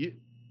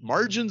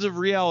 Margins of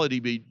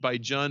Reality by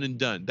John and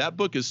Dunn. That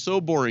book is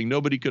so boring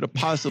nobody could have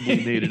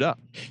possibly made it up.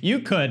 You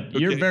could. Okay.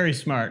 You're very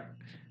smart.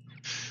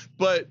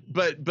 But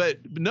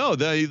no,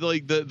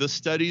 the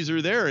studies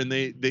are there and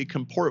they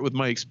comport with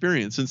my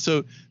experience. And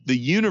so the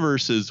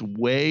universe is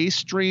way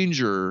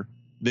stranger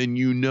than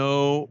you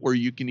know or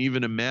you can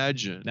even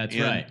imagine. That's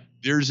right.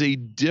 There's a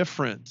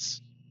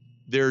difference.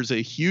 There's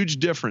a huge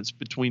difference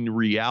between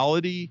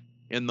reality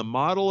and the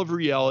model of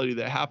reality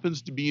that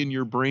happens to be in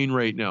your brain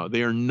right now.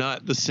 They are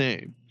not the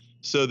same.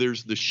 So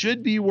there's the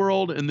should be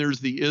world and there's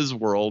the is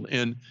world.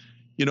 And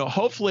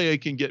hopefully I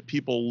can get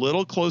people a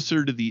little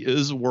closer to the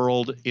is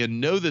world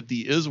and know that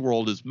the is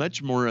world is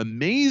much more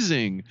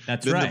amazing than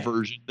the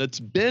version that's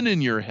been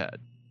in your head.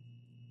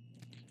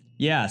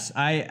 Yes,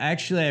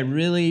 I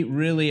really,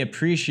 really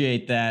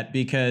appreciate that,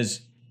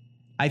 because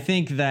I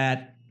think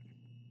that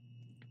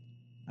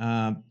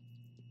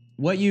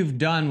what you've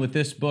done with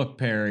this book,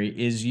 Perry,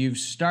 is you've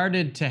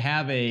started to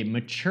have a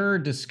mature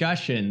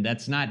discussion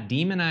that's not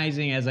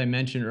demonizing, as I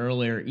mentioned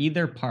earlier,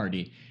 either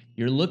party.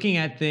 You're looking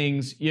at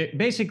things,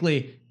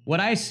 basically what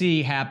I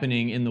see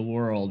happening in the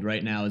world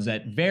right now is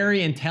that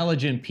very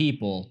intelligent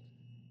people,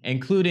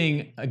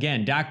 including,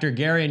 again, Dr.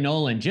 Gary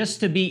Nolan,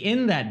 just to be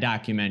in that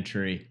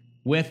documentary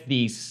with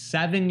the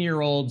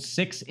 7-year-old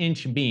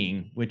 6-inch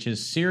being, which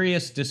is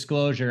Sirius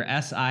Disclosure,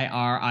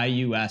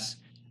 SIRIUS,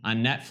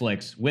 on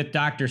Netflix, with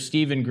Dr.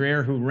 Stephen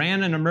Greer, who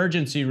ran an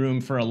emergency room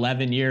for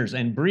 11 years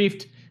and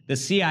briefed the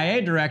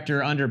CIA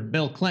director under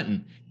Bill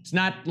Clinton. It's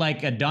not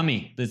like a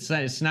dummy.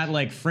 It's not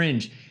like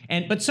fringe.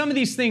 But some of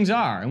these things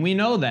are, and we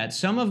know that.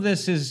 Some of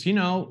this is,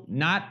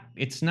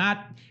 it's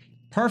not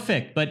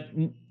perfect, but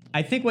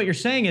I think what you're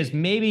saying is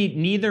maybe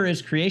neither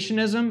is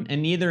creationism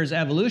and neither is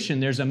evolution.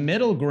 There's a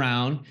middle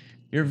ground.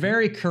 You're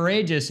very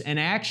courageous, and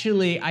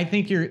actually, I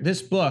think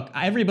this book,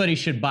 everybody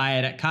should buy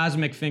it at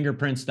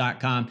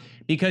cosmicfingerprints.com,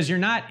 because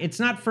it's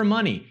not for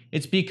money.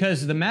 It's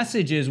because the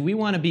message is we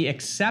want to be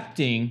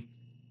accepting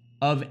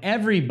of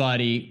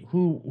everybody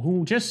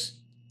who just,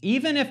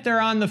 even if they're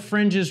on the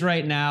fringes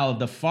right now,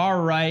 the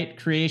far right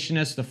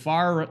creationists, the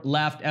far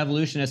left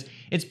evolutionists,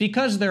 it's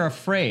because they're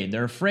afraid.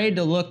 They're afraid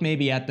to look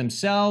maybe at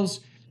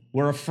themselves.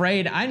 We're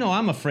afraid. I know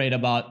I'm afraid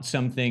about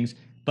some things,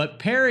 but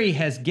Perry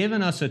has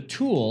given us a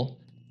tool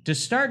to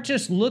start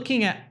just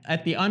looking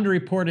at the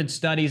underreported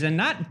studies and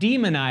not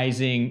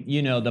demonizing,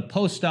 the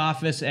post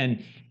office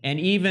and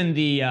even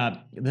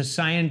the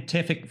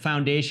scientific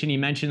foundation he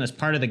mentioned as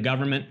part of the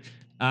government,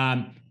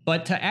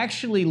 but to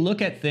actually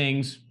look at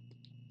things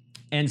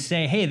and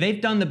say, hey, they've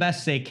done the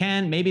best they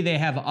can. Maybe they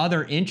have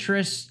other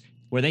interests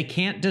where they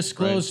can't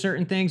disclose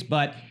certain things,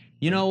 but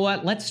you know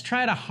what? Let's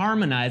try to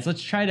harmonize.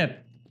 Let's try to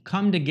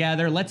come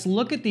together. Let's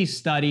look at these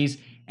studies.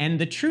 And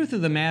the truth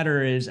of the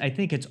matter is, I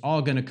think it's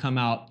all going to come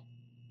out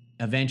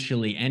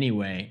eventually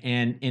anyway.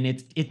 And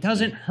it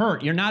doesn't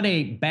hurt. You're not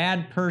a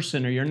bad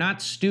person, or you're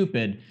not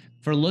stupid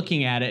for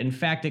looking at it. In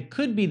fact, it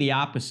could be the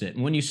opposite.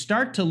 And when you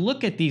start to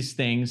look at these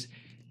things,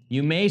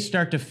 you may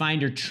start to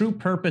find your true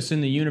purpose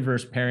in the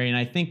universe, Perry. And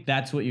I think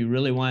that's what you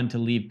really wanted to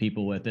leave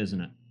people with, isn't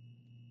it?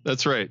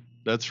 That's right.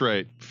 That's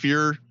right.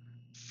 Fear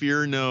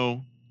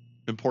no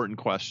important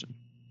question.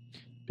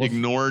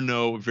 Ignore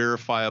no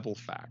verifiable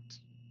fact.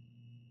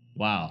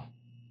 Wow.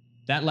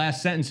 That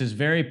last sentence is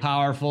very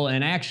powerful.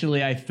 And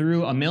actually, I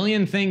threw a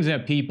million things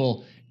at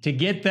people to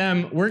get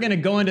them. We're going to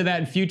go into that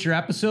in future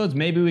episodes.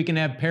 Maybe we can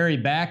have Perry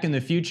back in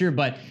the future.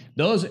 But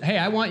hey,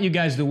 I want you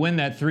guys to win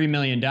that $3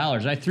 million.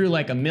 I threw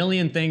like a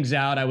million things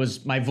out.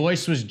 My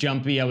voice was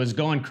jumpy. I was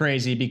going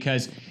crazy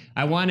because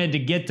I wanted to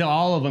get to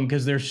all of them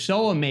because they're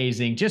so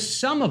amazing. Just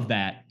some of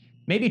that.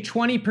 maybe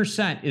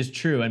 20% is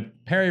true. And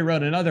Perry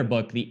wrote another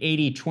book, the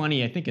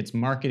 80-20, I think it's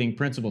Marketing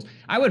Principles.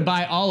 I would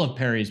buy all of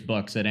Perry's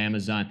books at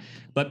Amazon.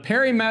 But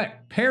Perry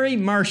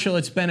Marshall,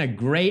 it's been a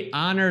great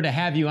honor to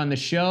have you on the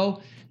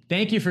show.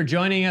 Thank you for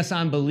joining us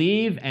on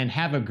Believe, and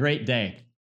have a great day.